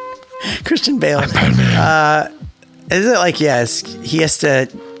happened. Christian Bale. Is it like, yes, he has to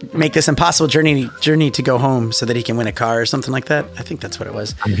make this impossible journey to go home so that he can win a car or something like that? I think that's what it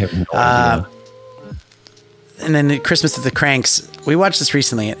was. I have no idea. And then Christmas with the Cranks. We watched this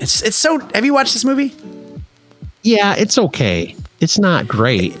recently. It's so. Have you watched this movie? Yeah, it's okay. It's not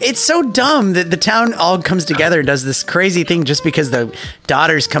great. It's so dumb that the town all comes together and does this crazy thing just because the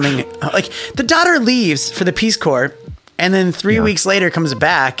daughter's coming. Like, the daughter leaves for the Peace Corps, and then 3 weeks later comes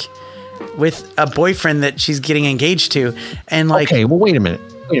back with a boyfriend that she's getting engaged to. And like, okay, well, wait a minute.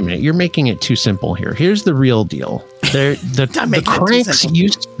 You're making it too simple here. Here's the real deal. The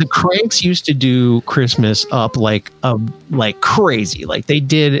Cranks used to do Christmas up like crazy. Like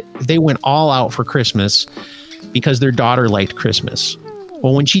they went all out for Christmas because their daughter liked Christmas.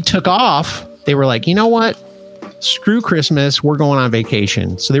 Well, when she took off, they were like, you know what? Screw Christmas. We're going on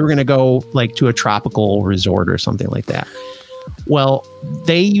vacation. So they were going to go like to a tropical resort or something like that. Well,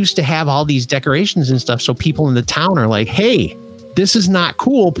 they used to have all these decorations and stuff. So people in the town are like, hey, this is not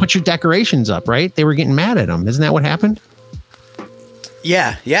cool. Put your decorations up, right? They were getting mad at them. Isn't that what happened?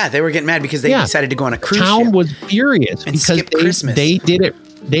 Yeah. They were getting mad because they decided to go on a cruise ship. The town was furious because they did it.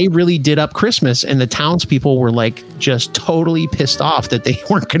 They really did up Christmas, and the townspeople were like just totally pissed off that they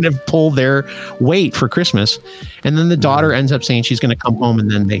weren't going to pull their weight for Christmas. And then the daughter ends up saying she's going to come home,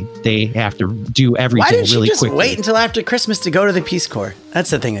 and then they have to do everything really quickly. Why didn't she just wait until after Christmas to go to the Peace Corps? That's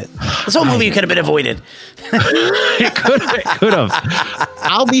the thing. This whole movie could have been avoided. It could have.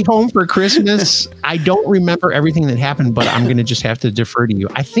 I'll be home for Christmas. I don't remember everything that happened, but I'm going to just have to defer to you.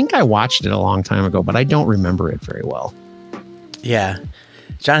 I think I watched it a long time ago, but I don't remember it very well. Yeah.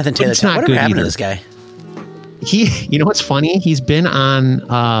 Jonathan Taylor. Whatever happened to this guy? You know what's funny? He's been on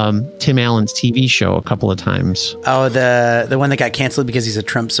Tim Allen's TV show a couple of times. Oh, the one that got canceled because he's a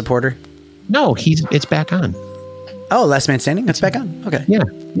Trump supporter? No, it's back on. Oh, Last Man Standing? That's back on. Okay. Yeah.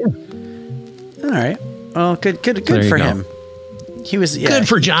 All right. Well, good for him. He was good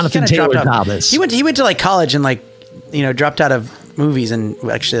for Jonathan Taylor Thomas. He went to like college and like dropped out of movies and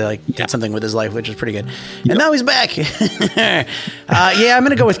actually like did something with his life, which was pretty good. And now he's back. I'm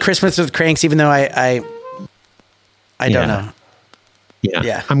gonna go with Christmas with Cranks, even though I don't know.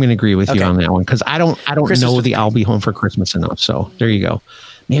 Yeah, I'm gonna agree with you on that one because I don't know the I'll Be Home for Christmas enough. So there you go.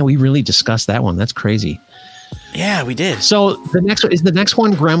 Man, we really discussed that one. That's crazy. Yeah, we did. So the next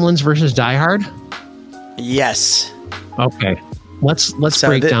one Gremlins versus Die Hard? Yes. Okay. Let's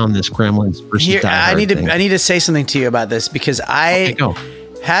break down this Gremlins versus Die Hard. I need to say something to you about this because I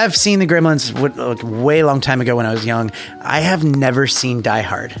have seen the Gremlins way long time ago when I was young. I have never seen Die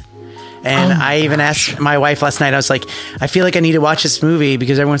Hard. And I even asked my wife last night, I was like, I feel like I need to watch this movie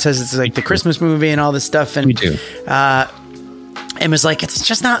because everyone says it's like the Christmas movie and all this stuff. And we do. And was like, it's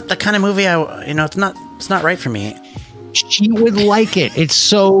just not the kind of movie it's not right for me. She would like it. It's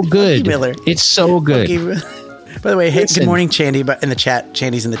so good. Miller. It's so good. By the way, hey, good morning, Chandy. But in the chat,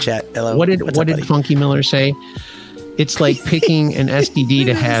 Chandy's in the chat. Hello. What did Funky Miller say? It's like picking an STD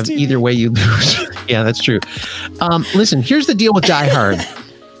to have either way you lose. Yeah, that's true. Listen, here's the deal with Die Hard.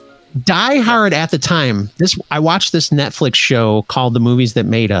 Die Hard at the time, I watched this Netflix show called The Movies That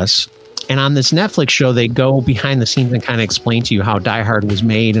Made Us. And on this Netflix show, they go behind the scenes and kind of explain to you how Die Hard was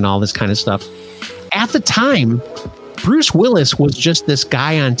made and all this kind of stuff. At the time, Bruce Willis was just this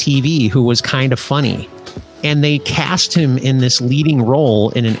guy on TV who was kind of funny. And they cast him in this leading role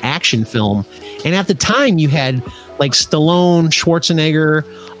in an action film. And at the time, you had like Stallone, Schwarzenegger,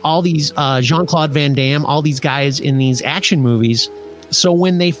 all these Jean-Claude Van Damme, all these guys in these action movies. So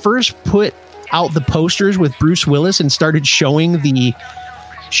when they first put out the posters with Bruce Willis and started showing the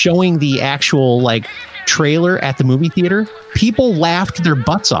actual like trailer at the movie theater, people laughed their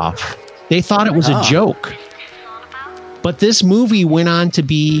butts off. They thought it was a joke. But this movie went on to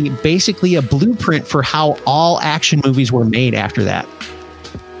be basically a blueprint for how all action movies were made after that.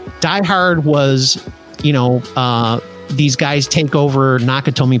 Die Hard was, these guys take over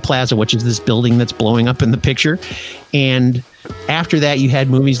Nakatomi Plaza, which is this building that's blowing up in the picture. And after that, you had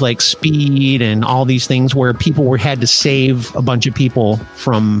movies like Speed and all these things where people had to save a bunch of people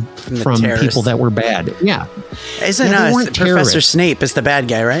from people that were bad. Yeah. Isn't Professor Snape is the bad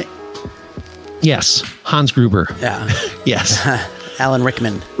guy, right? Yes. Hans Gruber. Yeah. Yes. Alan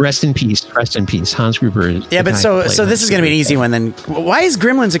Rickman. Rest in peace. Rest in peace. Hans Gruber. Yeah, but so this is going to be an easy one then. Why is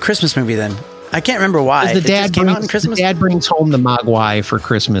Gremlins a Christmas movie then? I can't remember why. The dad brings home the Mogwai for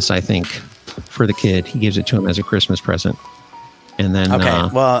Christmas, I think, for the kid. He gives it to him as a Christmas present. And then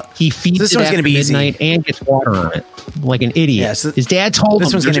he feeds it at midnight and gets water on it like an idiot. Yeah, so his dad told him,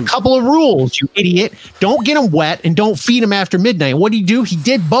 there's a couple of rules, you idiot. Don't get him wet and don't feed him after midnight. What did he do? He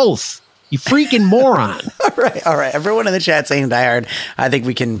did both. You freaking moron. All right. Everyone in the chat saying Die Hard. I think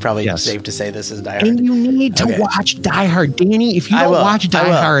we can probably safe to say this is Die Hard. And you need to watch Die Hard. Danny, if you don't watch Die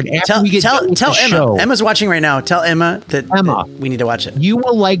Hard after we get done with the show. Emma's watching right now. Tell Emma that we need to watch it. You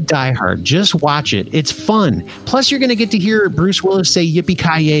will like Die Hard. Just watch it. It's fun. Plus, you're going to get to hear Bruce Willis say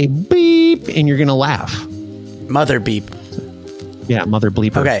yippee-ki-yay, beep, and you're going to laugh. Mother beep. Yeah, mother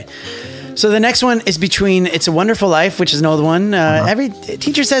bleeper. Okay. So the next one is between It's a Wonderful Life, which is an old one. Every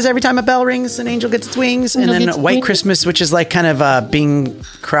teacher says every time a bell rings, an angel gets its wings. And then White Christmas, which is like kind of Bing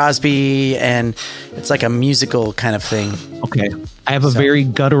Crosby, and it's like a musical kind of thing. Okay. I have a very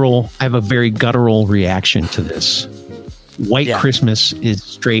guttural reaction to this. White Christmas is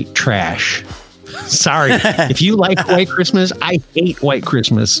straight trash. Sorry. If you like White Christmas, I hate White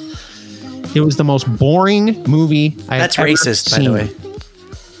Christmas. It was the most boring movie I've ever racist, seen. By the way.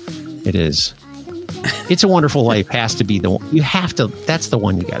 It is. It's a Wonderful Life has to be the one. You have to. That's the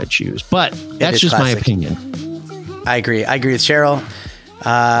one you got to choose. But that's just classic. My opinion. I agree with Cheryl.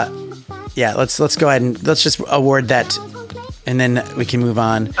 Let's go ahead and let's just award that, and then we can move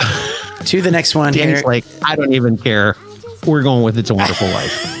on to the next one. Danny's like, I don't even care. We're going with It's a Wonderful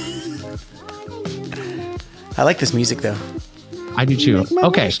Life. I like this music though. I do too.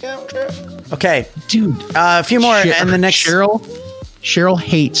 Okay, dude. A few more, and the next Cheryl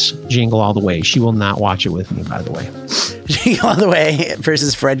hates Jingle All the Way. She will not watch it with me, by the way. Jingle All the Way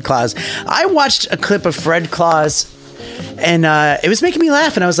versus Fred Claus. I watched a clip of Fred Claus, and it was making me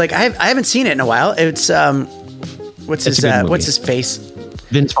laugh. And I was like, I haven't seen it in a while. It's what's his face?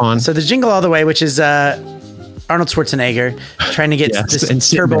 Vince Vaughn. So the Jingle All the Way, which is Arnold Schwarzenegger trying to get this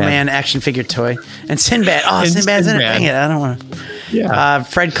Turbo Man action figure toy, and Sinbad. Oh, Sinbad's in it. Dang it! I don't want to. Yeah.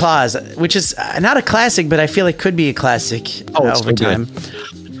 Fred Claus, which is not a classic, but I feel it could be a classic over time.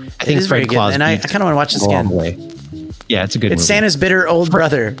 I think Fred Claus, and I kind of want to watch this again. Yeah, it's a good movie. It's Santa's bitter old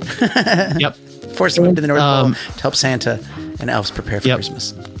brother. Yep. Forcing him to the North Pole to help Santa and elves prepare for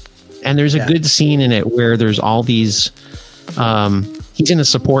Christmas. And there's a good scene in it where there's all these. He's in a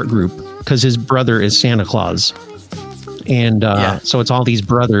support group because his brother is Santa Claus. And so it's all these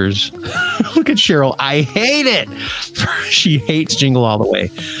brothers. Look at Cheryl. I hate it. She hates Jingle All the Way.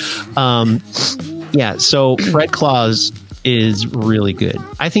 So Fred Claus is really good.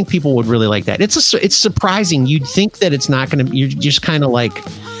 I think people would really like that. It's surprising. You'd think that it's not going to. You're just kind of like,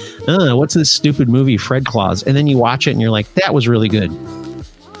 what's this stupid movie, Fred Claus? And then you watch it and you're like, that was really good.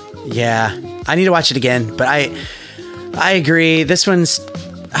 Yeah, I need to watch it again. But I agree. This one's.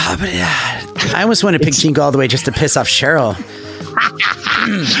 I almost want to pick Jingle All the Way just to piss off Cheryl.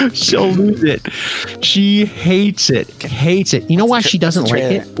 She'll lose it. She hates it. You know why she doesn't like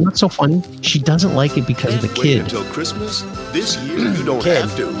it? What's so funny? She doesn't like it because of the kid. Wait until Christmas this year. You don't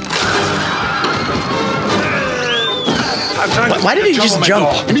have to. Why did he just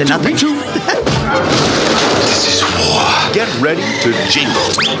jump into nothing? This is war. Get ready to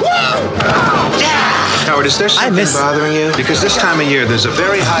jingle. Howard, is there something bothering you? Because this time of year, there's a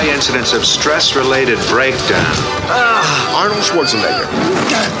very high incidence of stress-related breakdown. Arnold Schwarzenegger.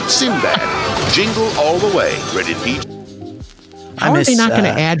 Sinbad. Jingle All the Way. Rated PG. How are they not going to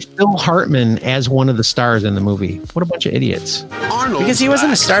add Phil Hartman as one of the stars in the movie? What a bunch of idiots. Because he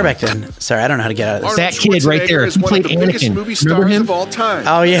wasn't a star back then. Sorry, I don't know how to get out of this. That kid right there. He played Anakin. Remember him? Of all time.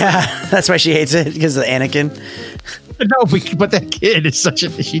 Oh, yeah. That's why she hates it, because of Anakin. No, but that kid is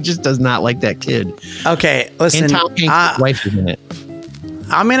she just does not like that kid. Okay, listen. And Tom Hanks' wife is in it.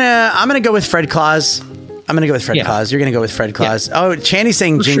 I'm gonna go with Fred Claus. Claus. You're gonna go with Fred Claus. Yeah. Oh, Channy's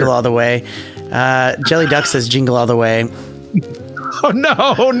saying Jingle All the Way. Jelly Duck says Jingle All the Way.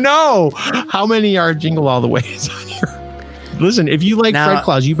 Oh no! How many are Jingle All the Ways on here? Listen, if you like Fred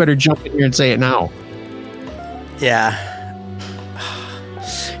Claus, you better jump in here and say it now. Yeah.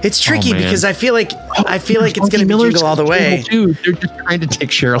 It's tricky because I feel like it's going to be Jingle All the Way. Dude, they're just trying to take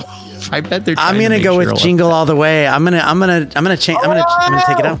Cheryl off. I bet they're. I'm going to go with Jingle All the Way. I'm going to take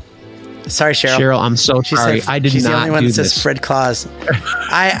it out. Sorry, Cheryl. Cheryl, I'm so sorry. I did she's not the only one that says Fred Claus.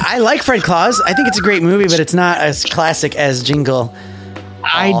 I like Fred Claus. I think it's a great movie, but it's not as classic as Jingle.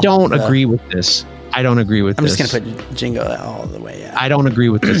 I don't agree with this. I don't agree with this. I'm just going to put Jingle all the way out. I don't agree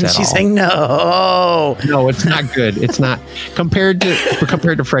with this at all. She's saying no. No, it's not good. It's not. Compared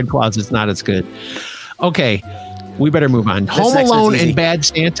to Fred Claus, it's not as good. Okay, we better move on. Home Alone and Bad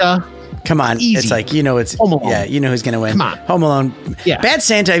Santa. Come on. Easy. It's like, you know, it's Home Alone. Yeah, you know who's going to win. Come on. Home Alone. Yeah. Bad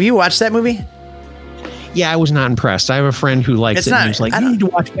Santa. Have you watched that movie? Yeah, I was not impressed. I have a friend who likes it. And he was like, you need to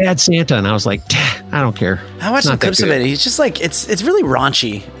watch Bad Santa. And I was like, I don't care. I watched some clips of it. He's just like, it's really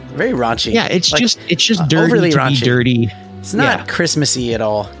raunchy. Very raunchy. Yeah, it's like, just dirty overly to raunchy. Be dirty. It's not Christmassy at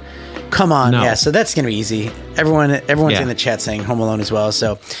all. Come on. No. Yeah, so that's going to be easy. Everyone's in the chat saying Home Alone as well.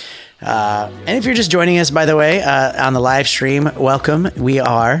 So, and if you're just joining us, by the way, on the live stream, welcome. We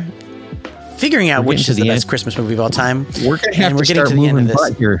are figuring out which is the best Christmas movie of all time. We're going to have to start moving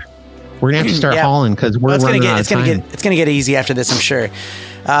butt here. We're going to have to start hauling because we're running out of time. It's going to get easy after this, I'm sure.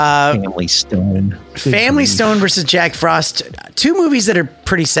 Family Stone. Family Stone versus Jack Frost. Two movies that are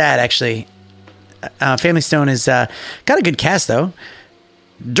pretty sad, actually. Family Stone is got a good cast, though.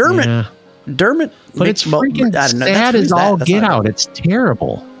 Dermot. But it's freaking sad as all get out. It's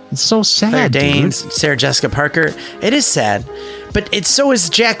terrible. It's so sad. Claire Danes, Sarah Jessica Parker. It is sad. But so is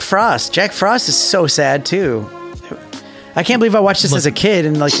Jack Frost. Jack Frost is so sad, too. I can't believe I watched this as a kid,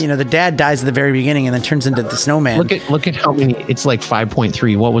 and the dad dies at the very beginning and then turns into the snowman. Look at how many. It's like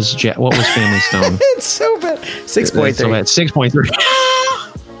 5.3. What was Family Stone? It's so bad. 6.3. So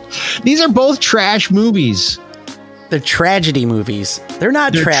 6.3. These are both trash movies. They're tragedy movies. They're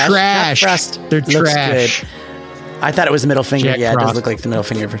not trash. They're trash. Good. I thought it was the middle finger. Jack Frost. It does look like the middle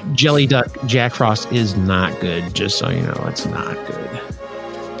finger. Jelly Duck. Jack Frost is not good. Just so you know, it's not good.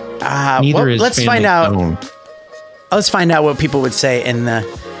 Neither is let's Family find out. Stone. Let's find out what people would say in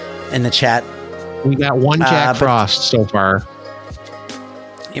the chat. We got one Jack Frost so far.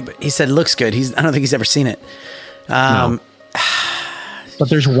 Yeah, but he said looks good. I don't think he's ever seen it. No. But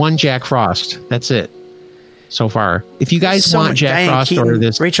there's one Jack Frost. That's it so far. If you guys want Jack Diane Frost Keaton, or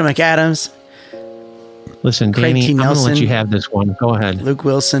this, Rachel McAdams. Listen, Craig Danny, T. I'm going to Nelson, let you have this one. Go ahead. Luke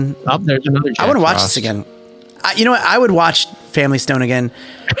Wilson. Oh, there's another Jack I want to watch Frost. this again. You know what? I would watch Family Stone again.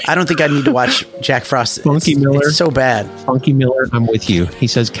 I don't think I'd need to watch Jack Frost. Funky Miller. It's so bad. Funky Miller, I'm with you. He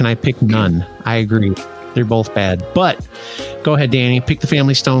says, can I pick none? I agree. They're both bad. But go ahead, Danny. Pick the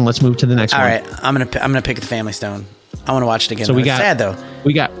Family Stone. Let's move to the next one. All right. I'm gonna pick the Family Stone. I want to watch it again. So we got sad though.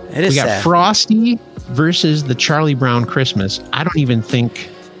 We got sad. Frosty versus the Charlie Brown Christmas. I don't even think.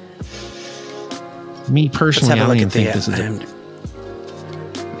 Me personally, I don't even think this is. I don't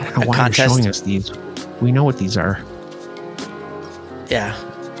know why you're showing us these. We know what these are. Yeah.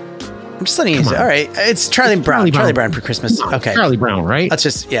 I'm just letting you say. All right. It's Charlie Brown. Charlie Brown for Christmas. Okay. Charlie Brown, right? Let's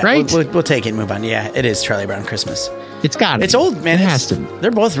just, right? We'll take it and move on. Yeah, it is Charlie Brown Christmas. It's got it. It's old, man. It has to be.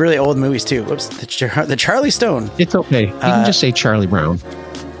 They're both really old movies, too. Whoops. The Charlie Stone. It's okay. You can just say Charlie Brown.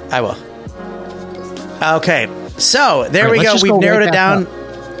 I will. Okay. So, there we go. We've narrowed it down.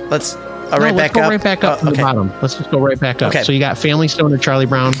 Let's go right back up to the bottom. Let's just go right back up. Okay. So, you got Family Stone or Charlie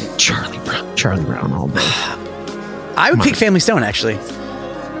Brown? Charlie Brown all day. I would pick Family Stone, actually.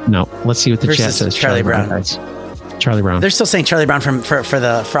 No, let's see what the chat says. Charlie Brown. Guys. Charlie Brown. They're still saying Charlie Brown for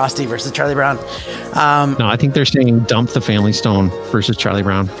the Frosty versus Charlie Brown. No, I think they're saying dump the Family Stone versus Charlie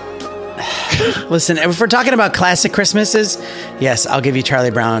Brown. Listen, if we're talking about classic Christmases, yes, I'll give you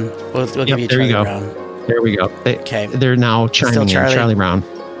Charlie Brown. We'll give you Charlie Brown. There we go. Okay. They're now chiming in Charlie Brown.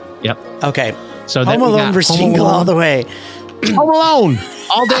 Yep. Okay. So Home Alone versus Jingle all the way. Home Alone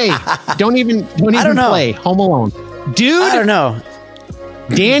all day. Don't even play Home Alone, dude. I don't know.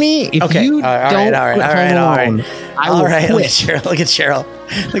 Danny, if you don't quit Home Alone, I will quit. Look at Cheryl.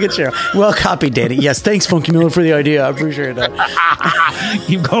 Well copied, Danny. Yes, thanks, Funky Miller, for the idea. I appreciate that.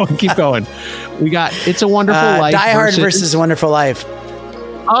 Keep going. We got It's a Wonderful Life. Die Hard versus Wonderful Life.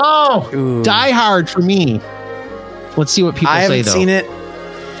 Oh, ooh. Die Hard for me. Let's see what people say, though. I haven't seen it.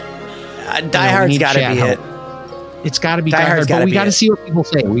 Die Hard's got to be it. It's got to be Die Hard, but we got to see what people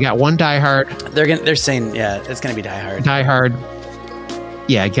say. We got one Die Hard. They're saying, yeah, it's going to be Die Hard. Die Hard.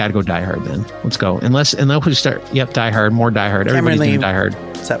 Yeah, I got to go Die Hard then. Let's go. Unless we start. Yep, Die Hard. More Die Hard. Everybody's doing Die Hard.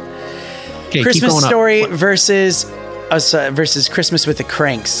 What's up? Okay, Christmas Story versus Christmas with the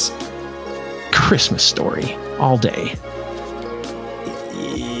Cranks. Christmas Story all day.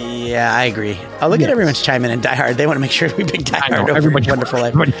 Yeah, I agree. Oh, look at everyone's chiming in Die Hard. They want to make sure we pick Die Hard over Wonderful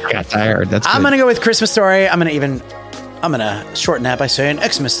Life. Everybody got Die Hard. That's good. I'm going to go with Christmas Story. I'm going to shorten that by saying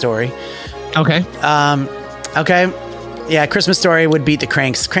Xmas Story. Okay. Okay. Yeah, Christmas Story would beat the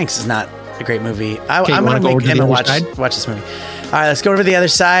Cranks. Cranks is not a great movie. I'm going to make Emma watch this movie. right, let's go over to the other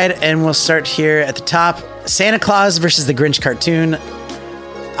side, and we'll start here at the top. Santa Claus versus the Grinch cartoon.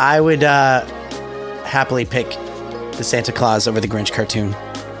 I would happily pick the Santa Claus over the Grinch cartoon.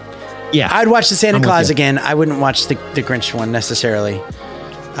 Yeah. I'd watch the Santa Claus again. I wouldn't watch the Grinch one necessarily.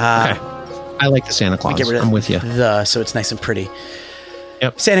 Okay. I like the Santa Claus. I'm with you. So it's nice and pretty.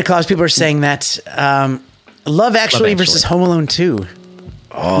 Yep. Santa Claus, people are saying that. Love Actually versus Home Alone 2.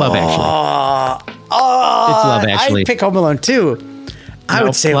 Love Actually. It's Love Actually. I'd pick Home Alone 2. I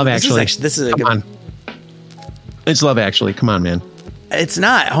would say Love Actually. This is a good one. It's Love Actually. Come on, man. It's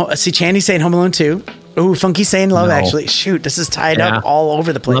not. See, Chandy's saying Home Alone 2. Ooh, Funky's saying Love Actually. Shoot, this is tied up all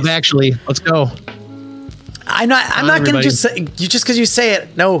over the place. Love Actually. Let's go. I'm not going to just say, just because you say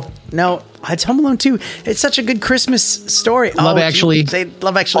it. No. It's Home Alone 2. It's such a good Christmas story. Love Actually. Say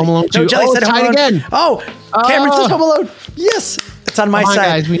Love Actually. Home Alone 2. No, Jelly said Home Alone again. Oh, Cameron says Home Alone. Yes. It's on my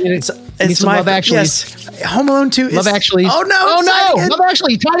side. Guys, it's my Love Actually. Yes. Home Alone 2 is. Love Actually. Oh, no. Oh, no. Love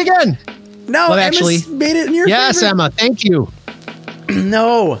Actually. Tied again. No. Love Actually. Made it in your Yes, favorite. Emma. Thank you.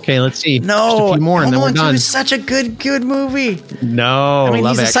 No. Okay, let's see. No. Just a few more and then we're Home Alone done. 2 is such a good movie. No. I mean,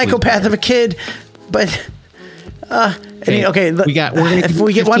 he's a psychopath of a kid, but. Okay. If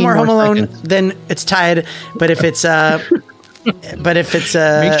we get one more Home Alone, then it's tied. But if it's make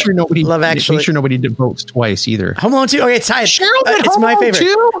sure nobody Love Actually, make sure nobody votes twice either. Home Alone 2. Okay, it's tied. Cheryl did it's Home my Alone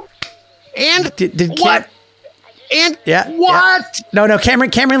favorite. 2? And did what? And what? Yeah. No.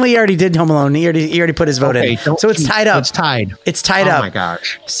 Cameron Lee already did Home Alone. He already put his vote in. So it's tied up. It's tied. It's tied up. Oh my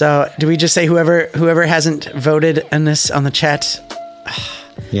gosh. So do we just say whoever hasn't voted in this on the chat?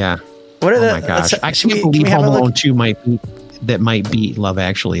 Yeah. What are oh my gosh! I can't believe Home Alone 2 might beat Love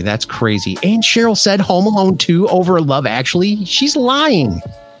Actually. That's crazy. And Cheryl said Home Alone 2 over Love Actually. She's lying.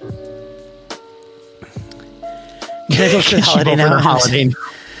 Holiday now. Holiday.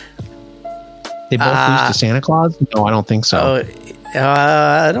 They both lose to Santa Claus? No, I don't think so.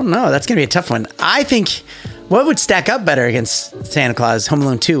 I don't know. That's gonna be a tough one. I think what would stack up better against Santa Claus? Home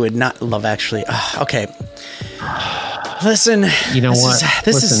Alone 2 would not Love Actually. Okay. Listen, you know what?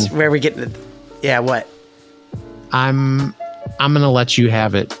 This is where we get. Yeah, what? I'm gonna let you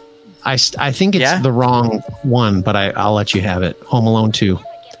have it. I think it's the wrong one, but I'll let you have it. Home Alone 2.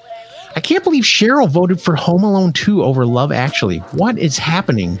 I can't believe Cheryl voted for Home Alone 2 over Love Actually. What is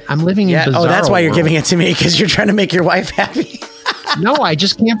happening? I'm living in bizarre. Oh, that's why you're world. Giving it to me because you're trying to make your wife happy. No, I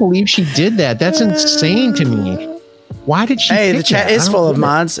just can't believe she did that. That's insane to me. Why did she? Hey, the chat is full of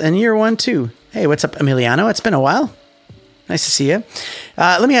mods, and you're one too. Hey, what's up, Emiliano? It's been a while. Nice to see you.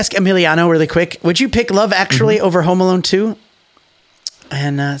 Let me ask Emiliano really quick. Would you pick Love Actually over Home Alone 2?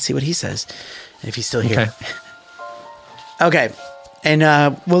 And see what he says. If he's still here. Okay. And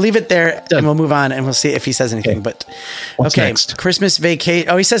we'll leave it there and we'll move on and we'll see if he says anything. But what's next? Christmas Vacation.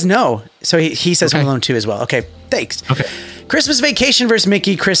 Oh, he says no. So he says Home Alone 2 as well. Okay. Thanks. Okay. Christmas Vacation versus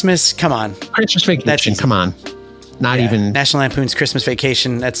Mickey Christmas. Come on. Christmas Vacation. Come on. Not even National Lampoon's Christmas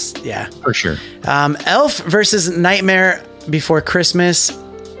Vacation. That's for sure. Elf versus Nightmare Before Christmas.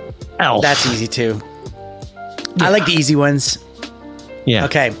 Elf. That's easy too. I like the easy ones. Yeah.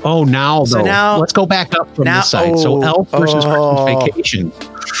 Okay. Oh, now though. So now, let's go back up from this side. So Elf versus Christmas Vacation.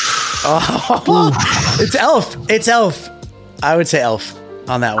 Oh, it's Elf. It's Elf. I would say Elf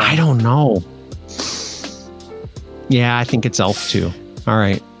on that one. I don't know. Yeah, I think it's Elf too. All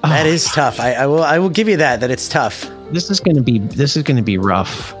right. That is tough. I will give you that it's tough. This is going to be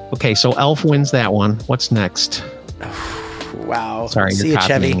rough. Okay, so Elf wins that one. What's next? Wow. Sorry, you're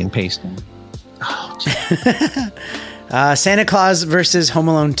copying and pasting. Oh, Santa Claus versus Home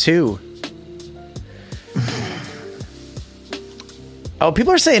Alone 2. Oh,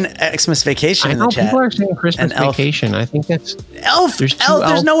 people are saying Xmas Vacation in the chat. People are saying Christmas Vacation. I think that's Elf.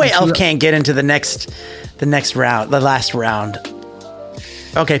 There's no way Elf can't get into the next round, the last round.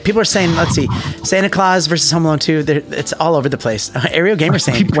 Okay, people are saying, let's see, Santa Claus versus Home Alone 2. It's all over the place. Ariel Gamer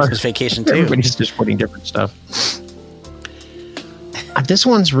saying Christmas Vacation too. Everybody's just putting different stuff. This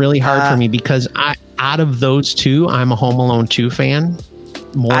one's really hard for me because out of those two, I'm a Home Alone 2 fan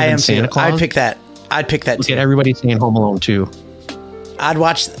more than Santa Claus. I'd pick that. Look at everybody saying Home Alone 2.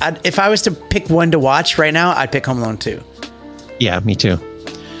 If I was to pick one to watch right now, I'd pick Home Alone 2. Yeah, me too.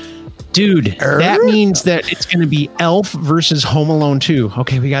 Dude, that means that it's going to be Elf versus Home Alone 2.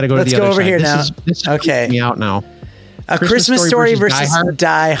 Okay, we got to go to the other side. Let's go over here now. This is okay. Me out now. A Christmas Story versus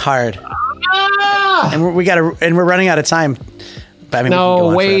Die Hard. And we're running out of time. But, I mean,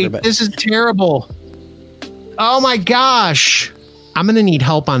 no, wait. This is terrible. Oh my gosh. I'm going to need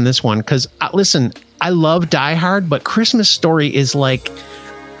help on this one because listen, I love Die Hard, but Christmas Story is like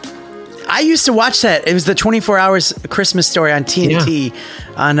I used to watch that. It was the 24 Hours Christmas Story on TNT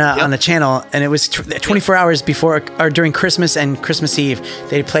on the channel, and it was 24 hours before or during Christmas and Christmas Eve.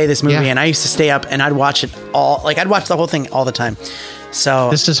 They'd play this movie, and I used to stay up and I'd watch it all. Like I'd watch the whole thing all the time.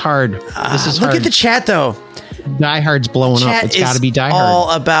 So this is hard. This is look hard. at the chat though. Die Hard's blowing up. It's got to be Die Hard.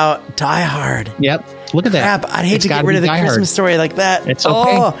 All about Die Hard. Yep. Look at that. Crap, I'd hate to get rid of the Christmas Story like that. It's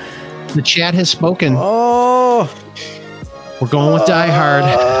okay. The chat has spoken. Oh, we're going with Die Hard.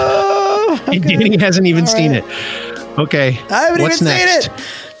 Danny hasn't even seen it. Okay. I haven't What's even next? seen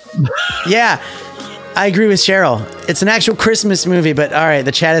it. Yeah, I agree with Cheryl. It's an actual Christmas movie, but all right,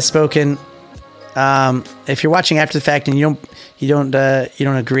 the chat has spoken. If you're watching after the fact and you don't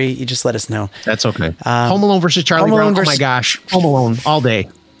agree, you just let us know. That's okay. Home Alone versus Charlie Brown. Oh my gosh, Home Alone all day.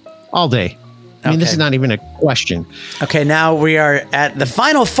 I mean, this is not even a question. Okay, now we are at the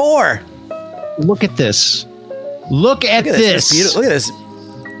final four. Look at this. Look at this. Look at this.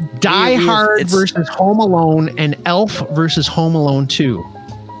 Die Hard versus Home Alone and Elf versus Home Alone 2.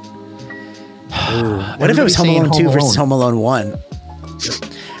 What if it was Home Alone 2 versus Home Alone 1?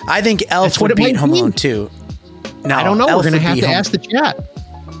 I think Elf would beat Home Alone 2. No, I don't know. We're going to have to ask the chat.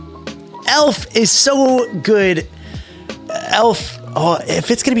 Elf is so good. Elf. Oh, if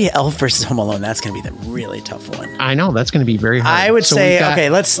it's going to be Elf versus Home Alone, that's going to be the really tough one. I know that's going to be very hard. I would say, okay,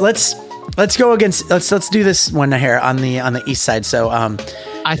 let's go against. Let's do this one here on the east side. So,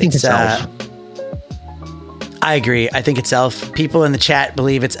 I think it's Elf. I agree. I think it's Elf. People in the chat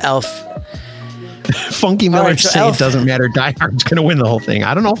believe it's Elf. Funky Miller saying it doesn't matter. Die Hard's going to win the whole thing.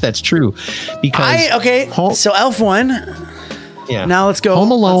 I don't know if that's true because so Elf won. Yeah. Now let's go.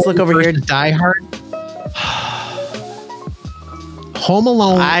 Home Alone. Let's look over here. Die Hard. Home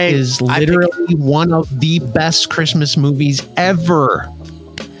Alone is literally one of the best Christmas movies ever.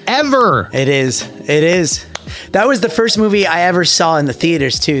 It is. That was the first movie I ever saw in the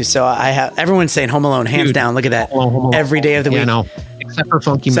theaters too. So everyone's saying Home Alone hands down. Look at that. Home Alone. Every day of the week. No. Except for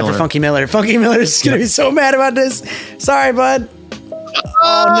Funky Miller. Funky Miller's going to be so mad about this. Sorry, bud.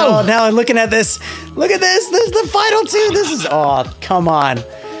 Oh no. Now I'm looking at this. Look at this. This is the final two. This is, come on.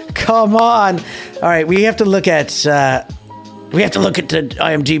 All right. We have to look at the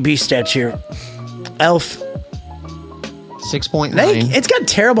IMDb stats here. Elf 6.9. It's got a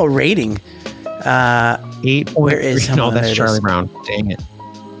terrible rating. 8. Where is that's Charlie Brown. Dang it.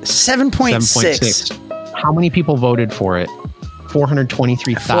 7.6. How many people voted for it?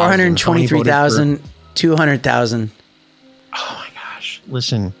 423,000. 423,000. 200,000. Oh my gosh!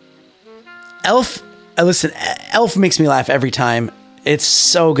 Listen, Elf. Elf makes me laugh every time. It's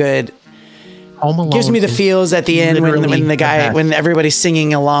so good. Home Alone gives me the feels at the end when everybody's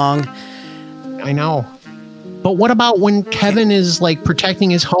singing along. I know. But what about when Kevin is like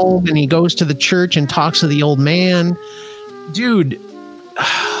protecting his home and he goes to the church and talks to the old man? Dude,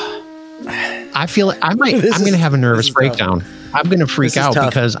 I feel I'm going to have a nervous breakdown. I'm going to freak out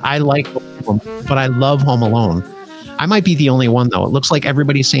because I like Home Alone, but I love Home Alone. I might be the only one though. It looks like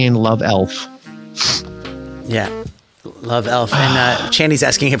everybody's saying love Elf. Yeah. Love Elf. And Chandy's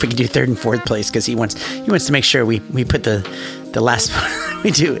asking if we can do third and fourth place because he wants to make sure we put the last one. We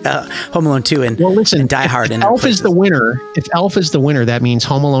do Home Alone 2 and Die Hard. If Elf is the winner, that means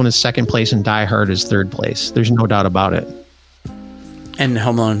Home Alone is second place and Die Hard is third place. There's no doubt about it. And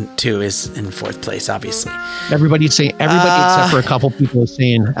Home Alone 2 is in fourth place, obviously. Everybody except for a couple people is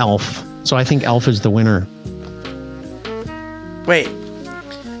saying Elf. So I think Elf is the winner. Wait.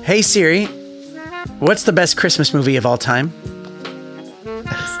 Hey Siri, what's the best Christmas movie of all time?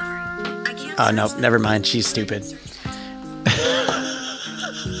 Oh no, never mind. She's stupid.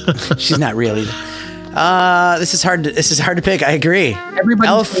 She's not really. This is hard to pick. I agree.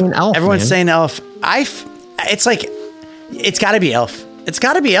 Everybody's saying Elf. Everyone's saying Elf. It's like it's got to be Elf. It's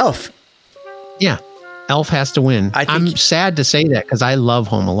got to be Elf. Yeah, Elf has to win. I'm sad to say that because I love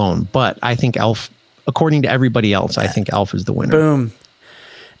Home Alone, but I think Elf, according to everybody else, I think Elf is the winner. Boom.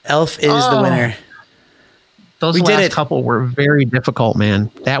 Elf is the winner. Those last couple were very difficult, man.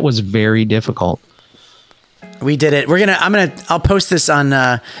 That was very difficult. We did it. I'll post this on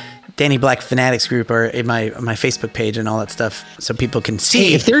Danny Black Fanatics group or in my Facebook page and all that stuff so people can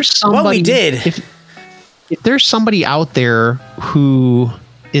see if there's somebody, what we did. If there's somebody out there who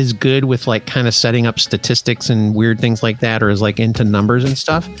is good with like kind of setting up statistics and weird things like that, or is like into numbers and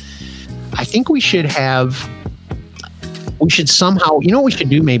stuff, I think we should somehow, what we should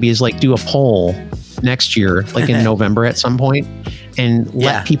do maybe is like do a poll next year, like in November at some point, and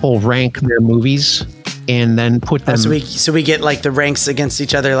let people rank their movies and then put them. So we get like the ranks against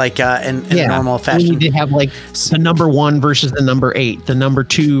each other, like in normal fashion. We need to have like the number 1 versus the number 8, the number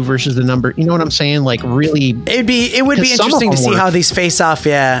 2 versus the number. You know what I'm saying? Like really, it would be interesting to see how these face off.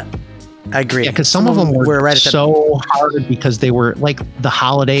 Yeah, I agree. Yeah, because some of them were right so hard because they were like The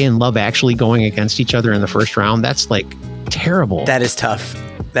Holiday and Love Actually going against each other in the first round. That's like terrible. That is tough.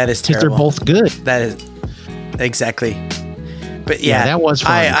 That is terrible. They're both good. That is exactly. But yeah, that was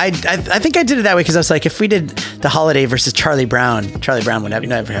fun. I think I did it that way because I was like, if we did The Holiday versus Charlie Brown would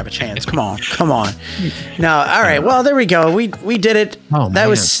never have a chance. Come on. No, all right. Well, there we go. We did it. Oh, that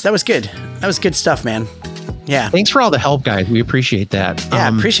was good. That was good stuff, man. Yeah. Thanks for all the help, guys. We appreciate that.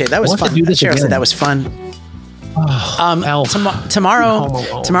 Yeah, appreciate it. That was fun. Cheryl said that was fun.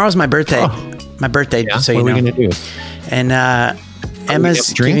 Tomorrow's my birthday. My birthday. Yeah? So what are we gonna do? And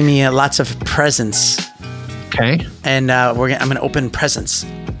Emma's giving me lots of presents. Okay. And I'm going to open presents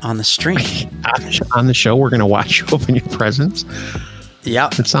on the stream. On the show, we're going to watch you open your presents. Yeah.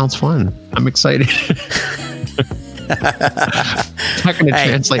 It sounds fun. I'm excited. It's not going to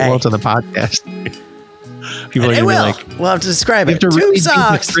translate well to the podcast. People are going to be like, we'll have to describe it. You have to really be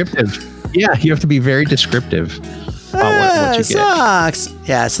descriptive. Yeah, you have to be very descriptive about what you get. Socks.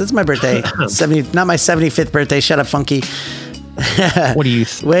 Yeah, so that's my birthday. Not my 75th birthday. Shut up, Funky. What do you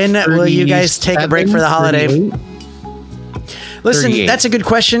when will you guys take a break for the holiday? 38? Listen, 38. That's a good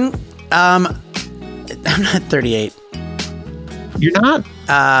question. I'm not 38. You're not?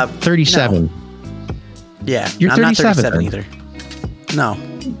 37. No. Yeah. You're 37. I'm not 37 either. No.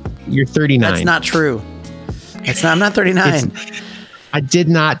 You're 39. That's not true. I'm not 39. I did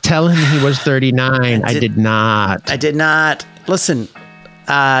not tell him he was 39. I did not. Listen,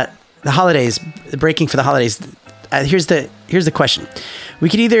 the holidays, breaking for the holidays. Here's the question. We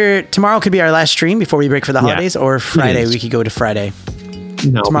could tomorrow could be our last stream before we break for the holidays, or Friday we could go to Friday.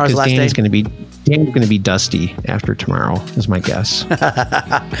 No, tomorrow's because last Dan's day. Dan's going to be dusty after tomorrow, is my guess.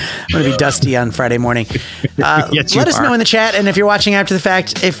 I'm going to be dusty on Friday morning. Yes, let us know in the chat, and if you're watching after the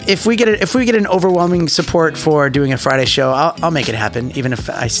fact, if we get an overwhelming support for doing a Friday show, I'll make it happen, even if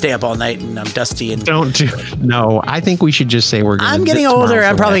I stay up all night and I'm dusty. And no, I think we should just say we're going to. I'm getting older.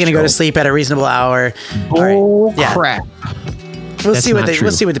 I'm probably going to go to sleep at a reasonable hour. Oh, crap. We'll see what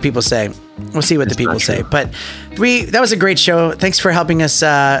the people say. But that was a great show. Thanks for helping us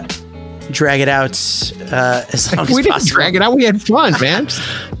drag it out as long as possible. We didn't drag it out. We had fun, man.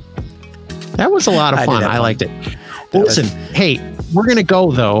 That was a lot of fun. I liked it. Well, listen, hey, we're going to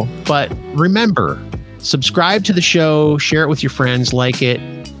go though, but remember, subscribe to the show, share it with your friends, like it,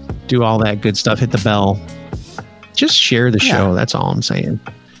 do all that good stuff, hit the bell. Just share the show. That's all I'm saying.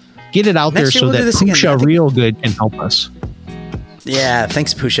 Get it out there so that Pusha Real Good can help us. Yeah,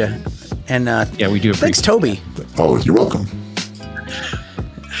 thanks, Pusha. And we do. Thanks, Toby. Oh, you're welcome.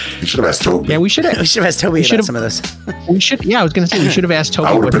 You should have asked Toby. Yeah, we should have asked Toby about some of this. We should. Yeah, I was going to say we should have asked Toby.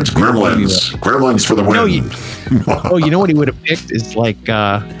 I would have picked Gremlins. Gremlins for the win. You know what he would have picked is like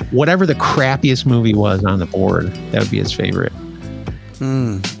whatever the crappiest movie was on the board. That would be his favorite.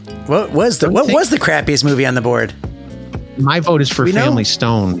 What was the crappiest movie on the board? My vote is for Family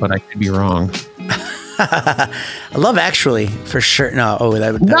Stone, but I could be wrong. Love Actually, for sure. That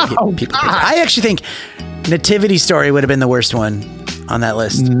would people. I actually think Nativity Story would have been the worst one on that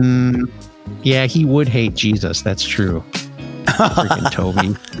list. Yeah, he would hate Jesus. That's true. Freaking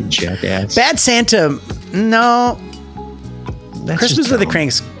Toby, jackass. Bad Santa, no. That's Christmas with the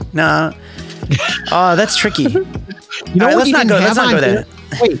Cranks, no. Oh, that's tricky. Let's not go there.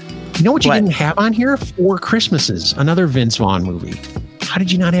 Wait, you know what you didn't have on here? Four Christmases, another Vince Vaughn movie. How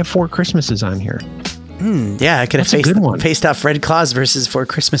did you not have Four Christmases on here? Yeah, I could have faced off Red Claus versus Four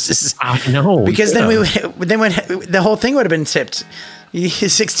Christmases. I know. Because then the whole thing would have been tipped.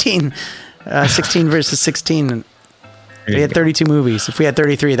 16 versus 16. We had 32 movies. If we had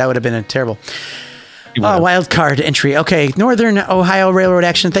 33, that would have been terrible. Wild card entry. Okay, Northern Ohio Railroad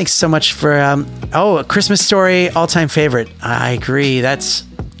Action. Thanks so much for A Christmas Story, all-time favorite. I agree. I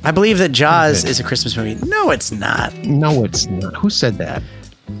believe that Jaws is a Christmas movie. No, it's not. No, it's not. Who said that?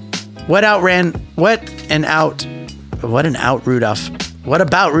 What an out Rudolph. What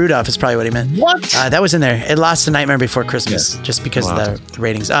about Rudolph is probably what he meant. What? That was in there. It lost to Nightmare Before Christmas just because of the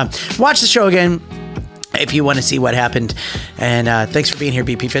ratings. Watch the show again if you want to see what happened. And thanks for being here,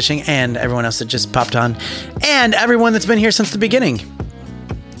 BP Fishing, and everyone else that just popped on, and everyone that's been here since the beginning.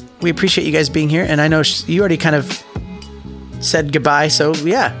 We appreciate you guys being here, and I know you already kind of said goodbye, so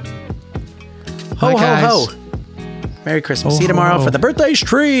yeah. Ho, ho, ho. Merry Christmas. See you tomorrow for the birthday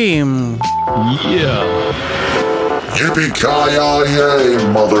stream. Yeah. Yippee-ki-yay,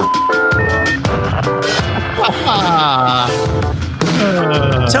 mother...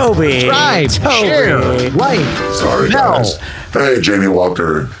 Toby. Share, like. Sorry, guys. Hey, Jamie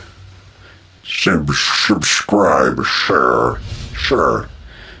Walker. Subscribe, share.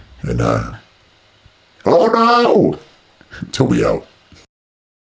 And, oh no! Toby out.